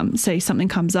 say something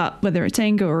comes up, whether it's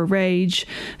anger or rage,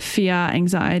 fear,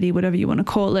 anxiety, whatever you want to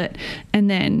call it, and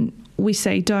then we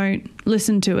say don't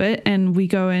listen to it and we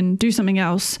go and do something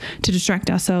else to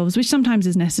distract ourselves, which sometimes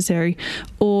is necessary,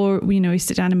 or we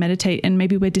sit down and meditate and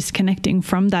maybe we're disconnecting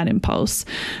from that impulse.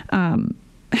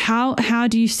 How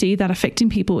do you see that affecting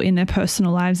people in their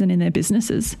personal lives and in their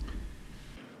businesses?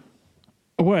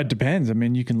 Well, it depends. I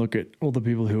mean, you can look at all the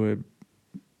people who are,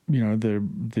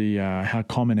 how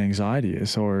common anxiety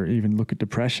is, or even look at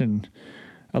depression.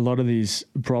 A lot of these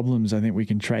problems, I think we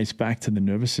can trace back to the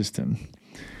nervous system.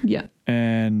 Yeah.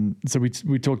 And so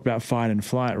we talked about fight and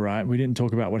flight, right? We didn't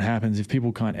talk about what happens if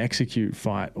people can't execute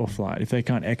fight or flight. If they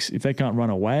can't run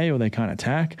away or they can't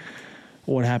attack,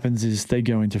 what happens is they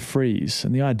go into freeze.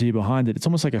 And the idea behind it, it's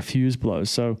almost like a fuse blows.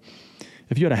 So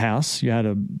if you had a house, you had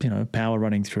power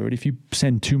running through it. If you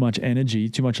send too much energy,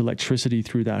 too much electricity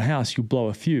through that house, you blow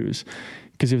a fuse.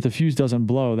 Because if the fuse doesn't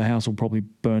blow, the house will probably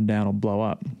burn down or blow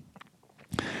up.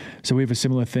 So we have a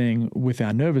similar thing with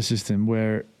our nervous system,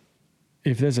 where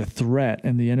if there's a threat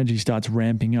and the energy starts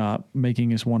ramping up,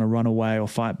 making us want to run away or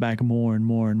fight back more and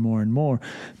more and more and more,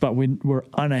 but we're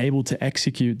unable to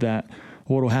execute that,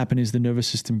 what will happen is the nervous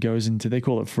system goes into, they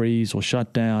call it freeze or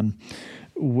shutdown,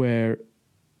 where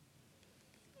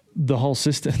the whole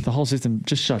system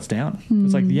just shuts down.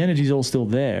 It's like the energy's all still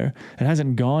there. It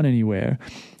hasn't gone anywhere,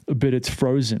 but it's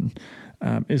frozen.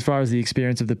 As far as the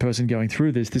experience of the person going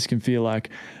through this can feel like,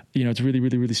 it's really,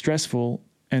 really, really stressful.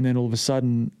 And then all of a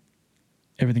sudden,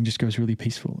 everything just goes really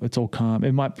peaceful. It's all calm.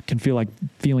 It can feel like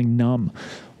feeling numb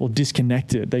or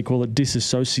disconnected. They call it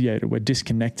disassociated. We're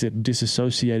disconnected,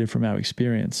 disassociated from our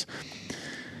experience.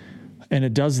 And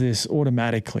it does this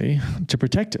automatically to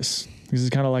protect us. This is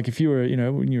kind of like if you were,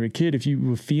 when you were a kid, if you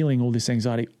were feeling all this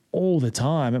anxiety all the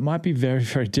time, it might be very,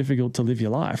 very difficult to live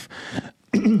your life.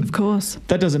 Of course.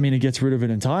 That doesn't mean it gets rid of it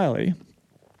entirely,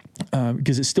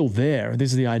 because it's still there.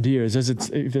 This is the idea, is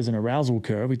if there's an arousal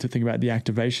curve, we think about the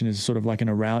activation as sort of like an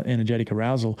energetic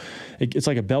arousal. It's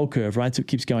like a bell curve, right? So it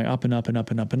keeps going up and up and up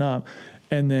and up and up.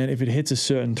 And then if it hits a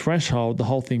certain threshold, the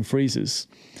whole thing freezes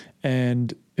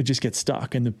and it just gets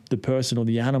stuck. And the person or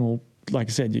the animal, like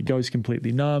I said, it goes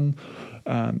completely numb.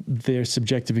 Their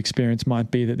subjective experience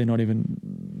might be that they're not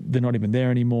even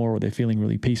there anymore, or they're feeling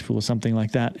really peaceful or something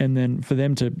like that. And then for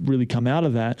them to really come out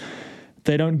of that,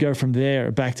 they don't go from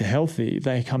there back to healthy.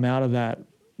 They come out of that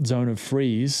zone of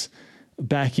freeze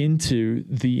back into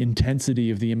the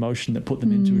intensity of the emotion that put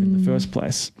them into it in the first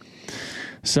place.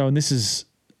 So, and this is,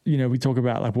 we talk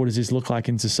about like, what does this look like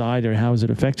in society, or how is it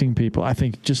affecting people? I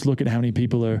think just look at how many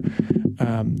people are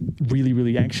really,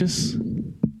 really anxious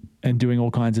and doing all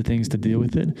kinds of things to deal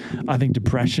with it. I think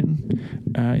depression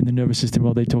in the nervous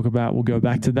system, they talk about, we'll go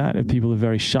back to that. If people are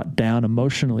very shut down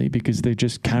emotionally because they're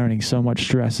just carrying so much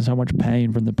stress and so much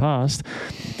pain from the past,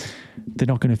 they're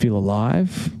not going to feel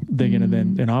alive. They're going to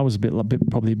then, and I was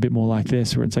probably a bit more like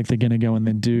this, where it's like they're going to go and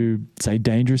then do, say,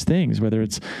 dangerous things, whether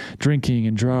it's drinking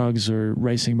and drugs or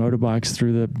racing motorbikes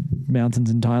through the mountains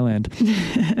in Thailand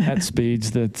at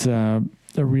speeds that are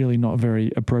really not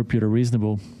very appropriate or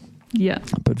reasonable. Yeah.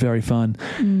 But very fun.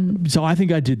 So I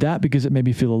think I did that because it made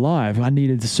me feel alive. I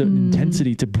needed a certain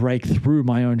intensity to break through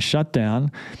my own shutdown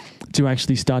to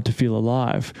actually start to feel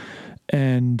alive.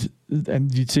 And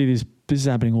you'd see this is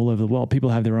happening all over the world. People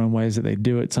have their own ways that they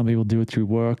do it. Some people do it through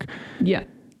work. Yeah.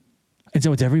 And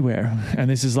so it's everywhere. And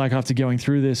this is like after going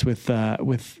through this with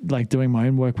like doing my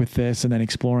own work with this and then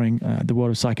exploring the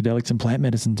world of psychedelics and plant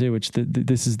medicine too, which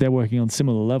they're working on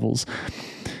similar levels.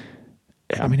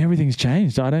 I mean, everything's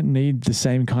changed. I don't need the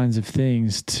same kinds of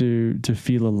things to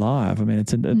feel alive. I mean,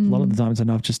 it's a lot of the time it's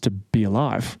enough just to be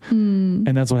alive. And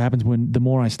that's what happens when the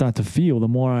more I start to feel, the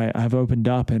more I have opened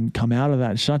up and come out of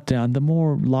that shutdown, the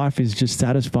more life is just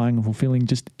satisfying and fulfilling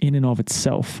just in and of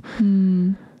itself.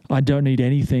 I don't need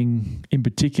anything in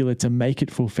particular to make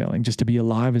it fulfilling. Just to be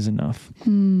alive is enough.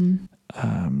 And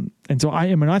so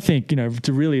I think,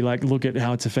 to really like look at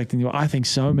how it's affecting you, I think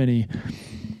so many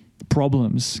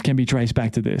problems can be traced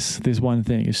back to this one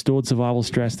thing is stored survival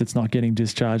stress that's not getting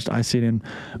discharged. We've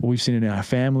seen it in our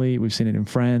family, we've seen it in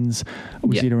friends,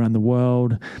 we see it around the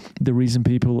world. The reason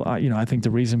people are, I think the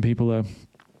reason people are,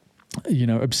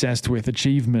 obsessed with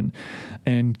achievement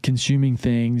and consuming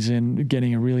things and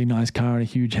getting a really nice car and a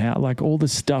huge house, like all the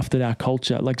stuff that our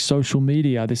culture, like social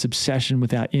media, this obsession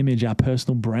with our image, our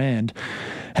personal brand,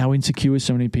 how insecure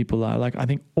so many people are. Like, I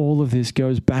think all of this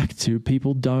goes back to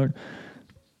people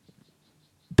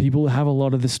have a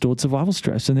lot of the stored survival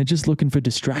stress and they're just looking for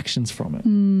distractions from it.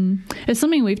 It's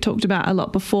something we've talked about a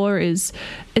lot before is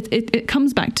it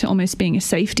comes back to almost being a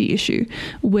safety issue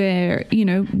where,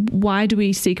 why do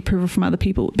we seek approval from other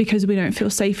people? Because we don't feel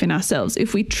safe in ourselves.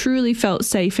 If we truly felt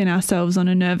safe in ourselves on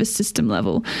a nervous system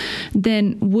level,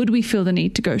 then would we feel the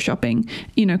need to go shopping,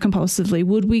 compulsively?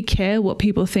 Would we care what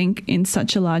people think in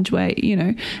such a large way,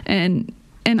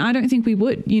 And I don't think we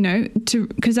would,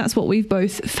 because that's what we've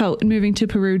both felt moving to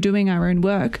Peru, doing our own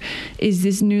work, is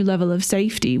this new level of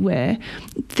safety where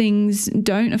things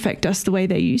don't affect us the way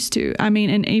they used to. I mean,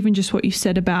 and even just what you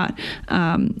said about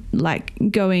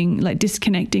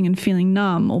disconnecting and feeling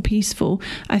numb or peaceful,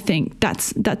 I think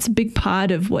that's a big part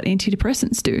of what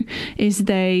antidepressants do, is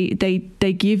they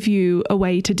give you a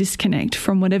way to disconnect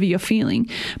from whatever you're feeling.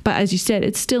 But as you said,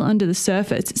 it's still under the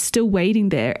surface, it's still waiting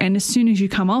there. And as soon as you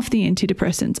come off the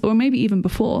antidepressants, or maybe even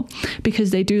before,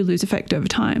 because they do lose effect over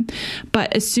time.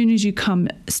 But as soon as you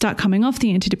start coming off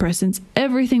the antidepressants,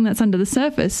 everything that's under the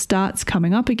surface starts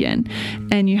coming up again,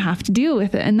 and you have to deal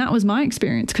with it. And that was my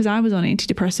experience, because I was on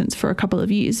antidepressants for a couple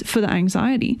of years for the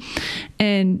anxiety.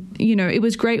 And, it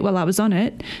was great while I was on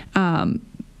it.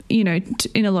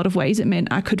 In a lot of ways, it meant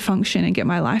I could function and get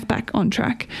my life back on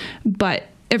track. But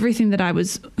everything that I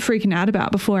was freaking out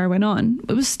about before I went on,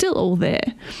 it was still all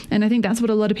there. And I think that's what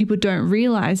a lot of people don't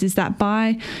realize, is that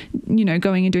by,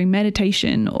 going and doing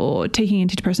meditation or taking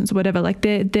antidepressants or whatever, like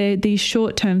they're these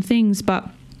short-term things, but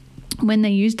when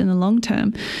they're used in the long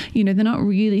term, they're not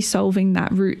really solving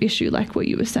that root issue, like what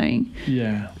you were saying.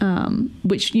 Yeah.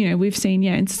 Which, we've seen,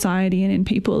 in society and in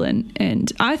people.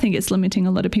 And I think it's limiting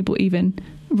a lot of people even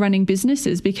running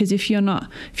businesses, because if you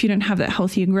don't have that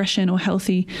healthy aggression or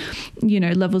healthy,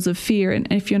 levels of fear, and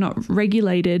if you're not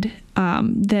regulated,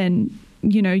 then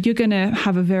you're going to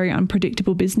have a very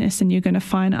unpredictable business, and you're going to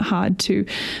find it hard to,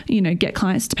 get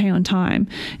clients to pay on time.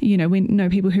 We know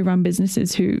people who run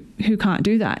businesses who can't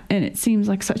do that. And it seems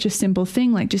like such a simple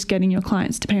thing, like just getting your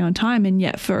clients to pay on time. And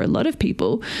yet for a lot of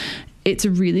people, it's a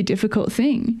really difficult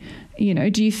thing.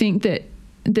 Do you think that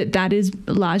is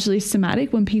largely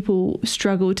somatic when people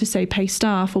struggle to, say, pay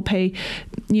staff or pay,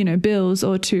 bills,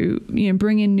 or to,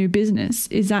 bring in new business?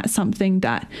 Is that something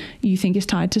that you think is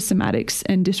tied to somatics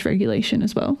and dysregulation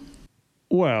as well?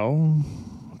 Well,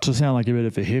 to sound like a bit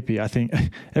of a hippie, I think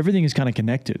everything is kind of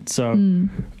connected. So, I've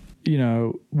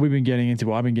been getting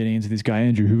into this guy,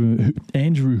 Andrew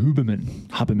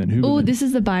Huberman. Oh, this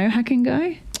is the biohacking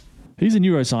guy? He's a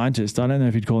neuroscientist. I don't know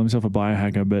if he'd call himself a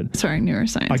biohacker, but... Sorry,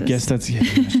 neuroscientist. I guess that's... Yeah,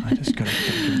 neuroscientist. Got to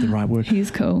give it the right word.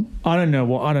 He's cool. I don't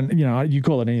know. You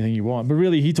call it anything you want. But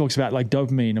really, he talks about like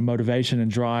dopamine and motivation and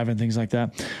drive and things like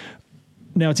that.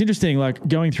 Now, it's interesting, like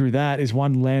going through that is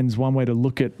one lens, one way to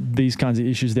look at these kinds of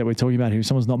issues that we're talking about here. If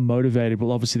someone's not motivated,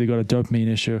 well, obviously they've got a dopamine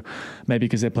issue, maybe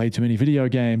because they play too many video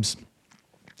games.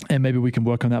 And maybe we can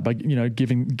work on that by,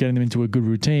 getting them into a good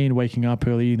routine, waking up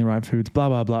early, eating the right foods, blah,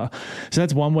 blah, blah. So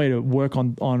that's one way to work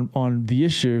on the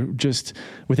issue, just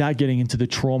without getting into the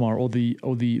trauma or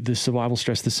the survival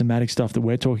stress, the somatic stuff that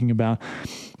we're talking about.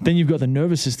 Then you've got the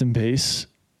nervous system piece,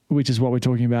 which is what we're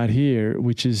talking about here,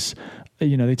 which is,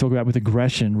 they talk about with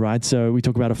aggression, right? So we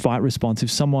talk about a fight response.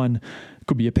 If someone,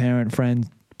 could be a parent, friend,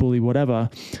 bully, whatever,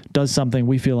 does something,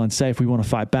 we feel unsafe, we want to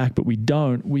fight back, but we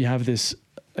don't. We have this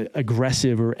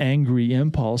aggressive or angry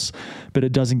impulse, but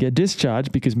it doesn't get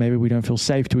discharged because maybe we don't feel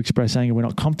safe to express anger. We're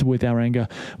not comfortable with our anger.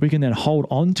 We can then hold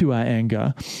on to our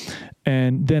anger.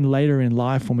 And then later in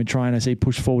life, when we're trying to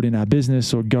push forward in our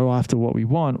business or go after what we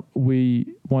want, we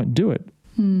won't do it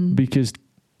because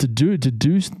to do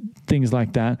things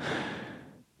like that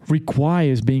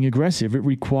requires being aggressive. It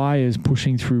requires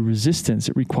pushing through resistance.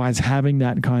 It requires having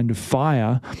that kind of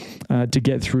fire to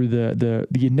get through the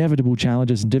inevitable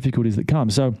challenges and difficulties that come.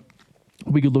 So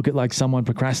we could look at like someone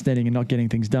procrastinating and not getting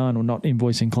things done or not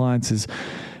invoicing clients as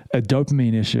a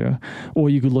dopamine issue, or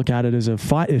you could look at it as a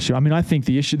fight issue. I mean, I think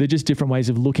the issue, they're just different ways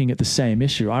of looking at the same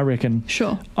issue. I reckon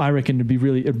it'd be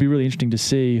really interesting to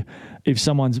see if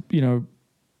someone's,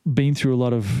 been through a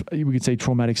lot of, we could say,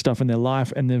 traumatic stuff in their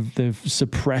life, and they've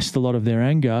suppressed a lot of their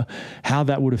anger, how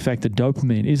that would affect the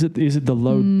dopamine. Is it the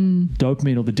low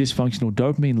dopamine or the dysfunctional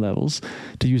dopamine levels,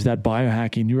 to use that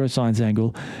biohacking neuroscience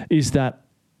angle? Is that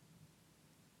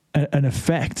an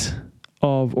effect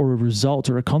of, or a result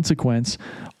or a consequence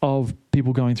of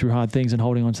people going through hard things and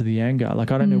holding on to the anger?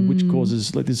 Like, I don't know which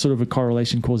causes, like there's sort of a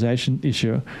correlation causation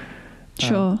issue.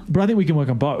 Sure. But I think we can work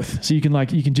on both. So you can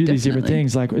do these different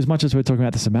things. Like, as much as we're talking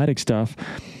about the somatic stuff,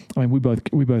 I mean, we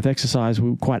both exercise.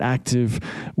 We're quite active.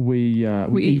 We eat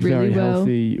really very well,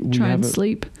 healthy. Try and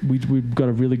sleep. We've got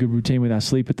a really good routine with our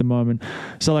sleep at the moment.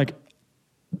 So like,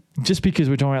 just because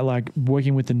we're talking about like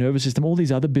working with the nervous system, all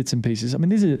these other bits and pieces, I mean,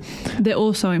 they're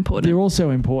all so important. They're all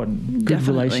so important. Good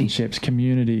Definitely. relationships,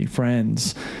 community,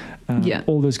 friends.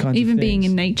 All those kinds of things. Even being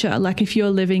in nature, like if you're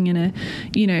living in a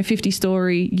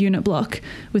 50-story unit block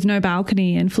with no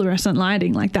balcony and fluorescent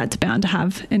lighting, like that's bound to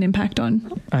have an impact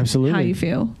on absolutely how you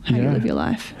feel, how you live your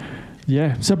life.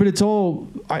 Yeah. So, but it's all,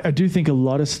 I do think a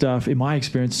lot of stuff, in my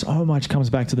experience, so much comes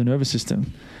back to the nervous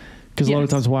system. Because a lot of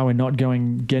times why we're not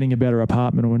getting a better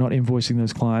apartment, or we're not invoicing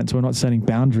those clients, or we're not setting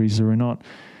boundaries, or we're not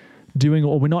doing,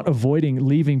 or we're not avoiding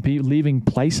leaving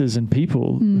places and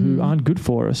people who aren't good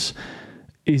for us,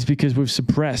 is because we've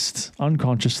suppressed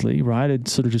unconsciously, right?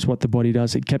 It's sort of just what the body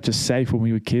does. It kept us safe when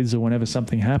we were kids or whenever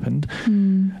something happened.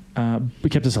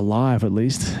 It kept us alive, at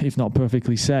least, if not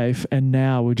perfectly safe. And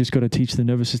now we've just got to teach the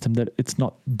nervous system that it's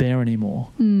not there anymore.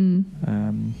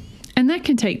 And that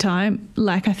can take time.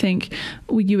 Like I think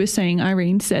you were saying,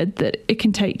 Irene said that it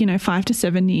can take, 5 to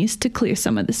 7 years to clear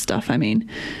some of this stuff. I mean,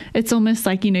 it's almost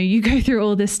like, you go through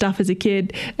all this stuff as a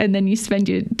kid and then you spend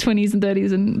your 20s and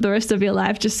 30s and the rest of your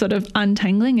life just sort of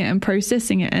untangling it and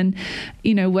processing it and,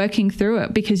 working through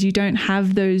it, because you don't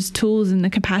have those tools and the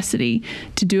capacity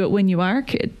to do it when you are a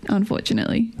kid,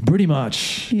 unfortunately. Pretty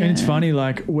much. Yeah. And it's funny,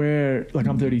 like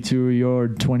I'm 32, you're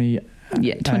 20.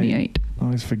 Yeah, 28. I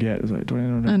always forget. It's like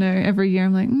 20. I know. Every year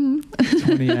I'm like,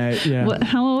 28. Yeah. What?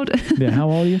 How old? Yeah. How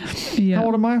old are you? Yeah. How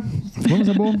old am I? When was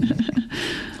I born?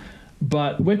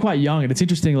 But we're quite young, and it's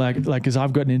interesting. Like, because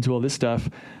I've gotten into all this stuff.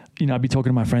 I'd be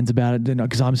talking to my friends about it,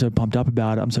 because I'm so pumped up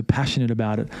about it. I'm so passionate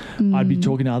about it. I'd be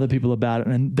talking to other people about it,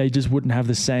 and they just wouldn't have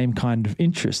the same kind of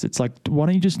interest. It's like, why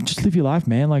don't you just live your life,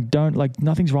 man? Like,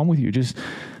 nothing's wrong with you.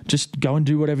 Just go and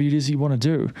do whatever it is you want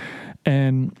to do.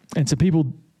 And so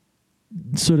people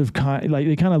sort of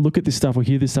they kind of look at this stuff or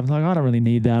hear this stuff and like, I don't really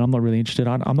need that. I'm not really interested.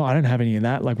 I don't have any of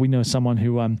that. Like, we know someone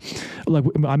who, like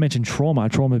I mentioned trauma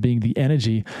being the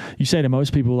energy. You say to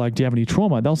most people, like, do you have any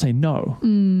trauma? They'll say no.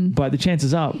 But the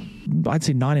chances are, I'd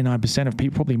say 99% of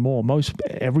people, probably more,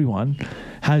 everyone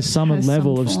has some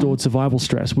level of stored survival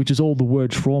stress, which is all the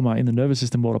word trauma in the nervous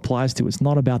system world applies to. It's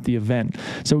not about the event.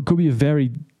 So it could be a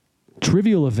very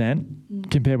trivial event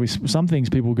compared with some things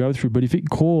people go through. But if it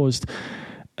caused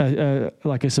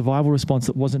like a survival response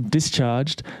that wasn't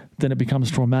discharged, then it becomes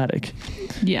traumatic.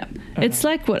 Yeah. It's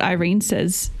like what Irene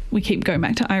says. We keep going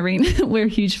back to Irene. We're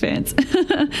huge fans.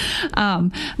 But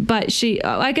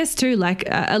I guess too, like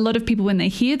a lot of people, when they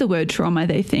hear the word trauma,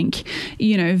 they think,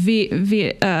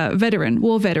 veteran,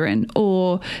 war veteran,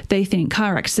 or they think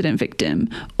car accident victim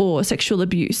or sexual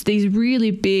abuse, these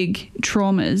really big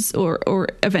traumas or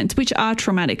events, which are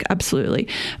traumatic, absolutely.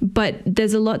 But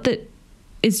there's a lot that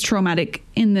is traumatic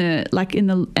in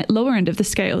the lower end of the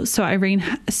scale. So Irene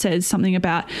says something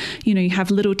about, you know, you have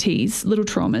little T's, little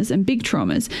traumas, and big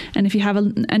traumas. And if you have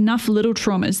enough little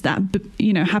traumas that,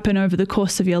 you know, happen over the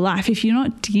course of your life, if you're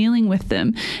not dealing with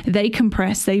them, they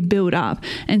compress, they build up.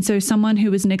 And so someone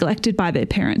who was neglected by their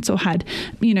parents, or had,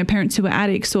 you know, parents who were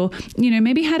addicts, or, you know,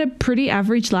 maybe had a pretty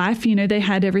average life, you know, they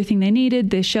had everything they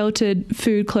needed, they're sheltered,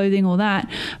 food, clothing, all that,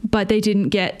 but they didn't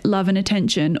get love and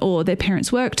attention, or their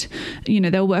parents worked, you know,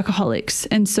 they were workaholics.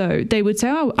 And so they would say,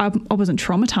 oh, I wasn't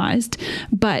traumatized,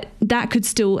 but that could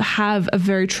still have a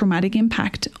very traumatic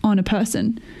impact on a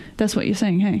person. That's what you're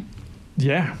saying, hey?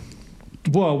 Yeah.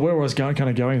 Well, where I was going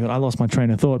with it, I lost my train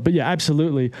of thought. But yeah,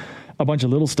 absolutely. A bunch of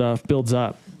little stuff builds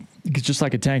up. It's just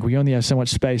like a tank. We only have so much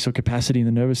space or capacity in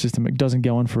the nervous system. It doesn't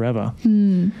go on forever.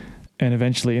 And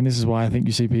eventually, and this is why I think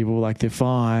you see people like they're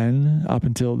fine up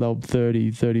until they're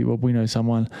 30. Well, we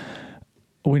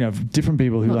know different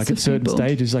people who, like, at certain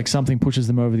stages, like something pushes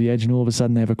them over the edge and all of a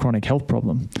sudden they have a chronic health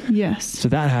problem. Yes. So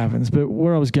that happens. But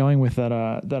where I was going with that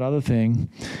other thing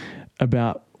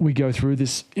about, we go through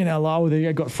this in our life,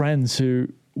 I got friends who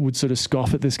would sort of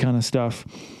scoff at this kind of stuff.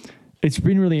 It's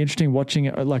been really interesting watching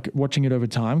it over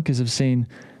time, because I've seen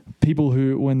people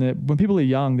who, when people are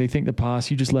young, they think the past,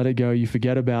 you just let it go, you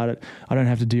forget about it. I don't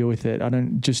have to deal with it.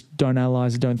 Don't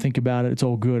analyze it, don't think about it. It's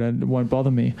all good and it won't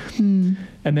bother me. And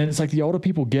then it's like the older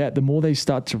people get, the more they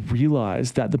start to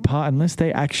realize that the part, unless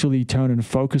they actually turn and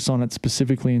focus on it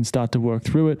specifically and start to work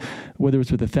through it, whether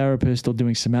it's with a therapist or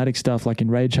doing somatic stuff like in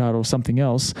Rage Heart or something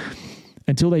else,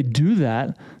 until they do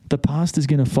that, the past is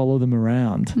going to follow them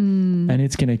around and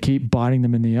it's going to keep biting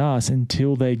them in the ass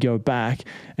until they go back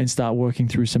and start working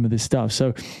through some of this stuff.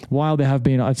 So while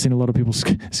I've seen a lot of people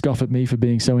scoff at me for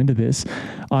being so into this,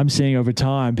 I'm seeing over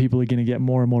time, people are going to get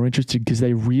more and more interested because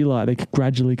they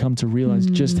gradually come to realize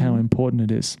just how important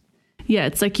it is. Yeah,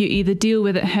 it's like you either deal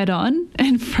with it head on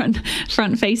and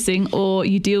front facing, or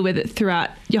you deal with it throughout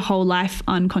your whole life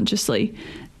unconsciously.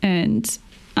 And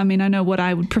I mean, I know what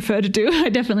I would prefer to do. I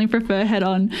definitely prefer head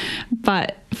on.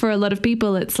 But for a lot of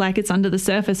people, it's like it's under the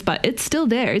surface, but it's still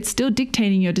there. It's still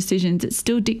dictating your decisions. It's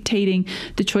still dictating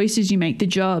the choices you make, the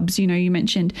jobs. You know, you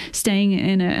mentioned staying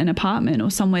in an apartment or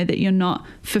somewhere that you're not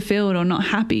fulfilled or not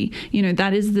happy. You know,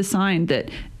 that is the sign that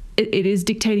it is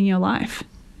dictating your life,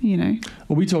 you know.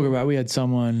 Well, we had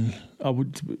someone,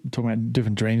 talking about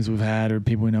different dreams we've had or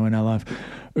people we know in our life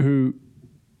who,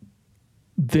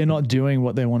 they're not doing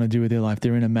what they want to do with their life.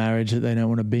 They're in a marriage that they don't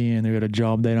want to be in. They've got a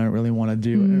job they don't really want to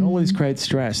do. And all this creates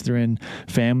stress. They're in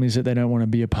families that they don't want to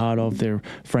be a part of. Their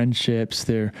friendships,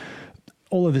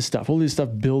 all of this stuff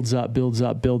builds up.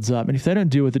 And if they don't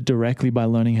deal with it directly by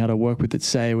learning how to work with it,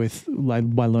 say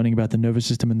by learning about the nervous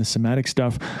system and the somatic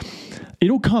stuff,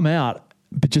 it'll come out,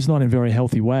 but just not in very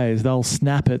healthy ways. They'll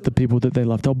snap at the people that they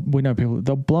love. They'll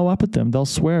blow up at them. They'll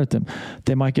swear at them.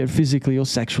 They might get physically or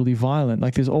sexually violent.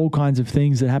 Like, there's all kinds of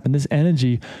things that happen. This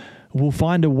energy will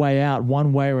find a way out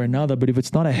one way or another, but if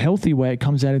it's not a healthy way, it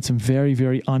comes out in some very,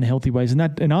 very unhealthy ways. And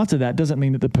after that doesn't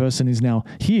mean that the person is now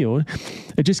healed.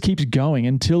 It just keeps going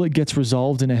until it gets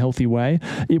resolved in a healthy way.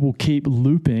 It will keep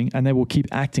looping and they will keep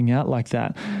acting out like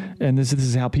that. And this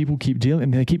is how people keep dealing,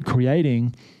 and they keep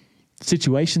creating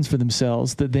situations for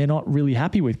themselves that they're not really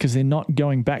happy with because they're not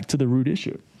going back to the root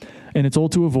issue. And it's all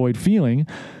to avoid feeling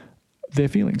their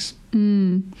feelings.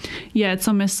 Yeah, it's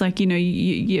almost like, you know,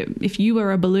 you if you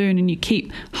were a balloon and you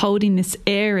keep holding this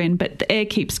air in, but the air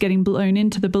keeps getting blown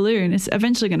into the balloon, it's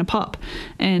eventually going to pop.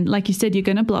 And like you said, you're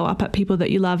going to blow up at people that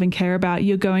you love and care about.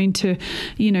 You're going to,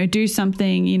 you know, do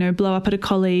something, you know, blow up at a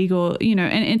colleague, or, you know,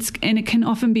 and it can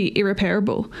often be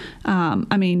irreparable.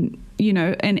 I mean, you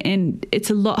know, and it's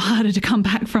a lot harder to come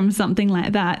back from something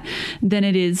like that than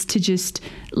it is to just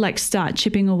like start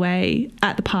chipping away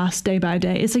at the past day by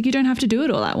day. It's like you don't have to do it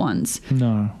all at once.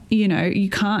 No. You know, you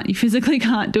physically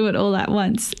can't do it all at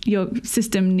once. Your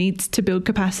system needs to build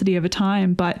capacity over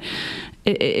time, but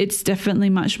it's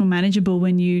definitely much more manageable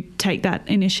when you take that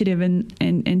initiative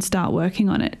and start working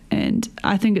on it. And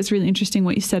I think it's really interesting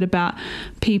what you said about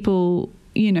people,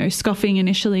 you know, scoffing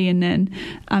initially, and then,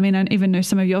 I mean, I even know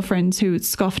some of your friends who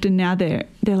scoffed and now they're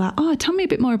like, oh, tell me a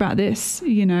bit more about this,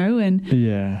 you know,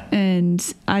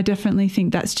 and I definitely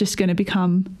think that's just going to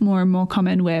become more and more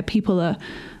common, where people are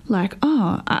like,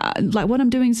 oh, like what I'm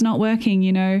doing is not working,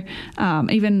 you know.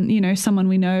 Even, you know, someone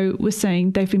we know was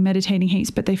saying they've been meditating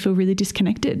heaps, but they feel really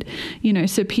disconnected, you know.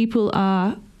 So people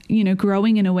are, you know,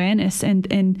 growing in awareness, and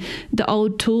the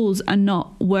old tools are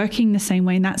not working the same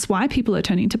way. And that's why people are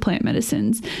turning to plant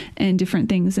medicines and different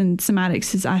things. And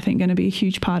somatics is, I think, going to be a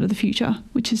huge part of the future,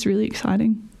 which is really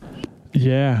exciting.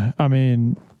 Yeah. I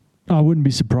mean, I wouldn't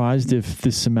be surprised if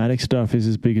this somatic stuff is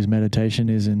as big as meditation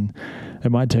is, and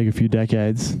it might take a few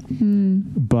decades,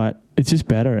 but it's just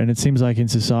better. And it seems like in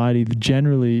society,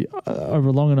 generally, over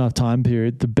a long enough time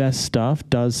period, the best stuff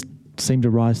does seem to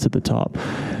rise to the top.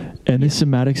 And this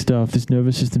somatic stuff, this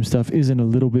nervous system stuff, isn't a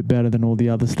little bit better than all the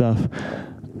other stuff.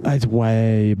 It's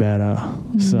way better.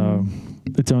 So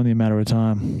it's only a matter of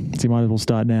time. So you might as well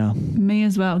start now. Me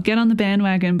as well. Get on the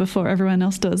bandwagon before everyone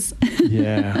else does.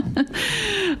 Yeah.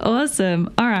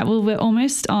 Awesome. All right. Well, we're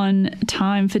almost on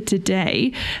time for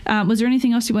today. Was there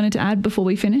anything else you wanted to add before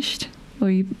we finished?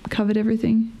 Or you covered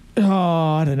everything?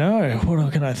 Oh, I don't know.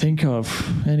 What can I think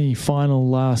of? Any final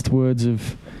last words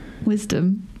of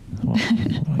wisdom? Well,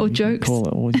 or you jokes? You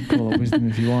can call it wisdom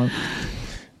if you want.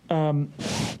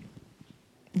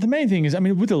 The main thing is, I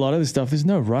mean, with a lot of this stuff, there's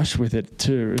no rush with it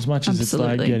too. As much as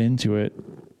Absolutely. It's like, get into it.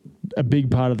 A big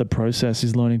part of the process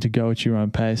is learning to go at your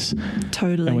own pace.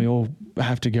 Totally. And we all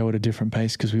have to go at a different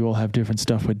pace because we all have different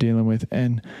stuff we're dealing with.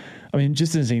 And I mean,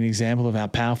 just as an example of how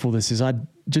powerful this is,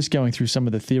 just going through some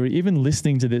of the theory, even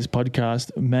listening to this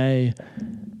podcast may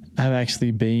have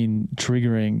actually been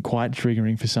quite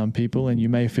triggering for some people. And you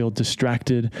may feel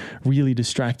distracted, really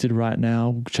distracted right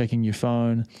now, checking your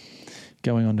phone,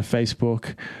 going onto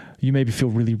Facebook. You maybe feel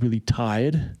really, really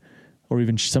tired, or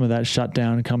even some of that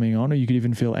shutdown coming on, or you could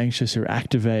even feel anxious or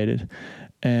activated.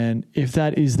 And if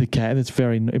that is the case, it's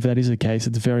very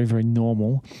very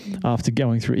normal. After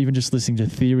going through, even just listening to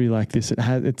theory like this,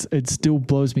 it still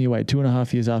blows me away.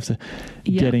 2.5 years after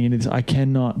getting into this, I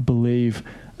cannot believe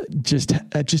just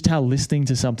how listening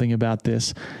to something about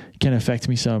this can affect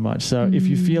me so much. So if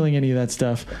you're feeling any of that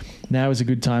stuff, now is a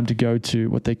good time to go to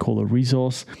what they call a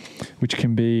resource, which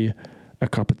can be a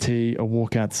cup of tea, a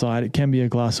walk outside. It can be a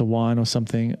glass of wine or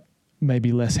something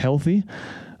maybe less healthy.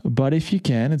 But if you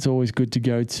can, it's always good to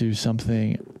go to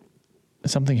something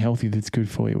healthy that's good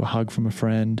for you. A hug from a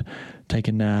friend, take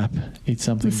a nap, eat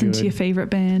something good. Listen to your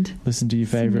favorite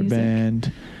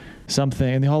band.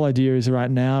 Something. And the whole idea is right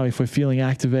now, if we're feeling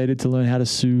activated, to learn how to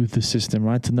soothe the system,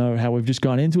 right? To know how we've just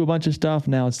gone into a bunch of stuff.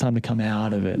 Now it's time to come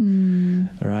out of it.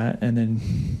 All right. And then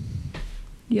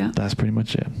that's pretty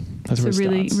much it. That's where it starts.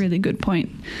 Really, really good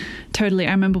point. Totally.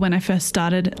 I remember when I first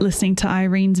started listening to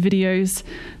Irene's videos,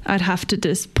 I'd have to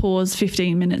just pause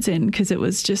 15 minutes in because it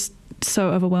was just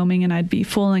so overwhelming and I'd be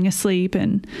falling asleep,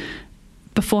 and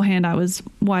beforehand I was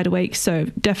wide awake. So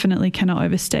definitely cannot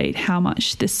overstate how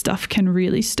much this stuff can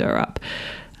really stir up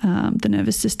the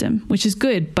nervous system, which is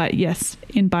good. But yes,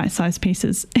 in bite-sized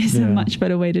pieces is a much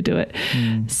better way to do it.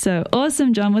 So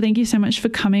awesome, John. Well, thank you so much for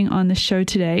coming on the show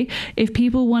today. If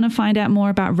people want to find out more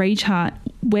about Rage Heart,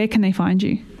 where can they find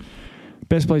you?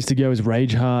 Best place to go is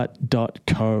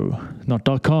rageheart.co,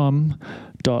 not .com,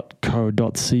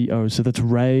 .co.co. So that's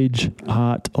Rage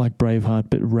Heart, like Braveheart,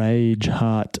 but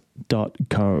rageheart.co.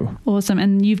 Awesome.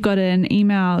 And you've got an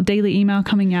daily email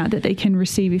coming out that they can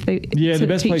receive if they the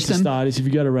best place to start is if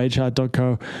you go to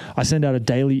rageheart.co. I send out a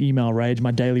daily email,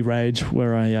 my daily rage,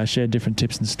 where I share different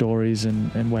tips and stories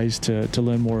and ways to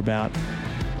learn more about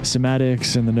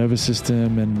somatics and the nervous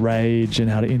system and rage and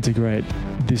how to integrate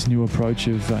this new approach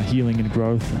of healing and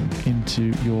growth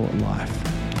into your life.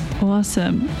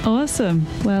 Awesome.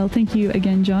 Well, thank you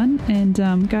again, John. And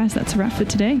guys, that's a wrap for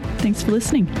today. Thanks for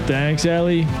listening. Thanks,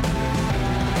 Ellie.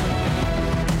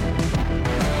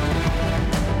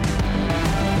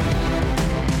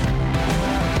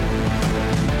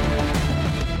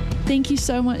 Thank you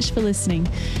so much for listening.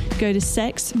 Go to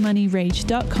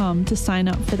sexmoneyrage.com to sign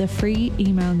up for the free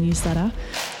email newsletter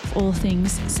of all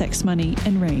things sex, money,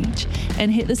 and rage.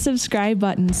 And hit the subscribe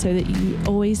button so that you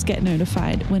always get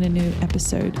notified when a new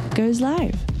episode goes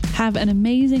live. Have an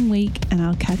amazing week, and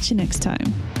I'll catch you next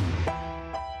time.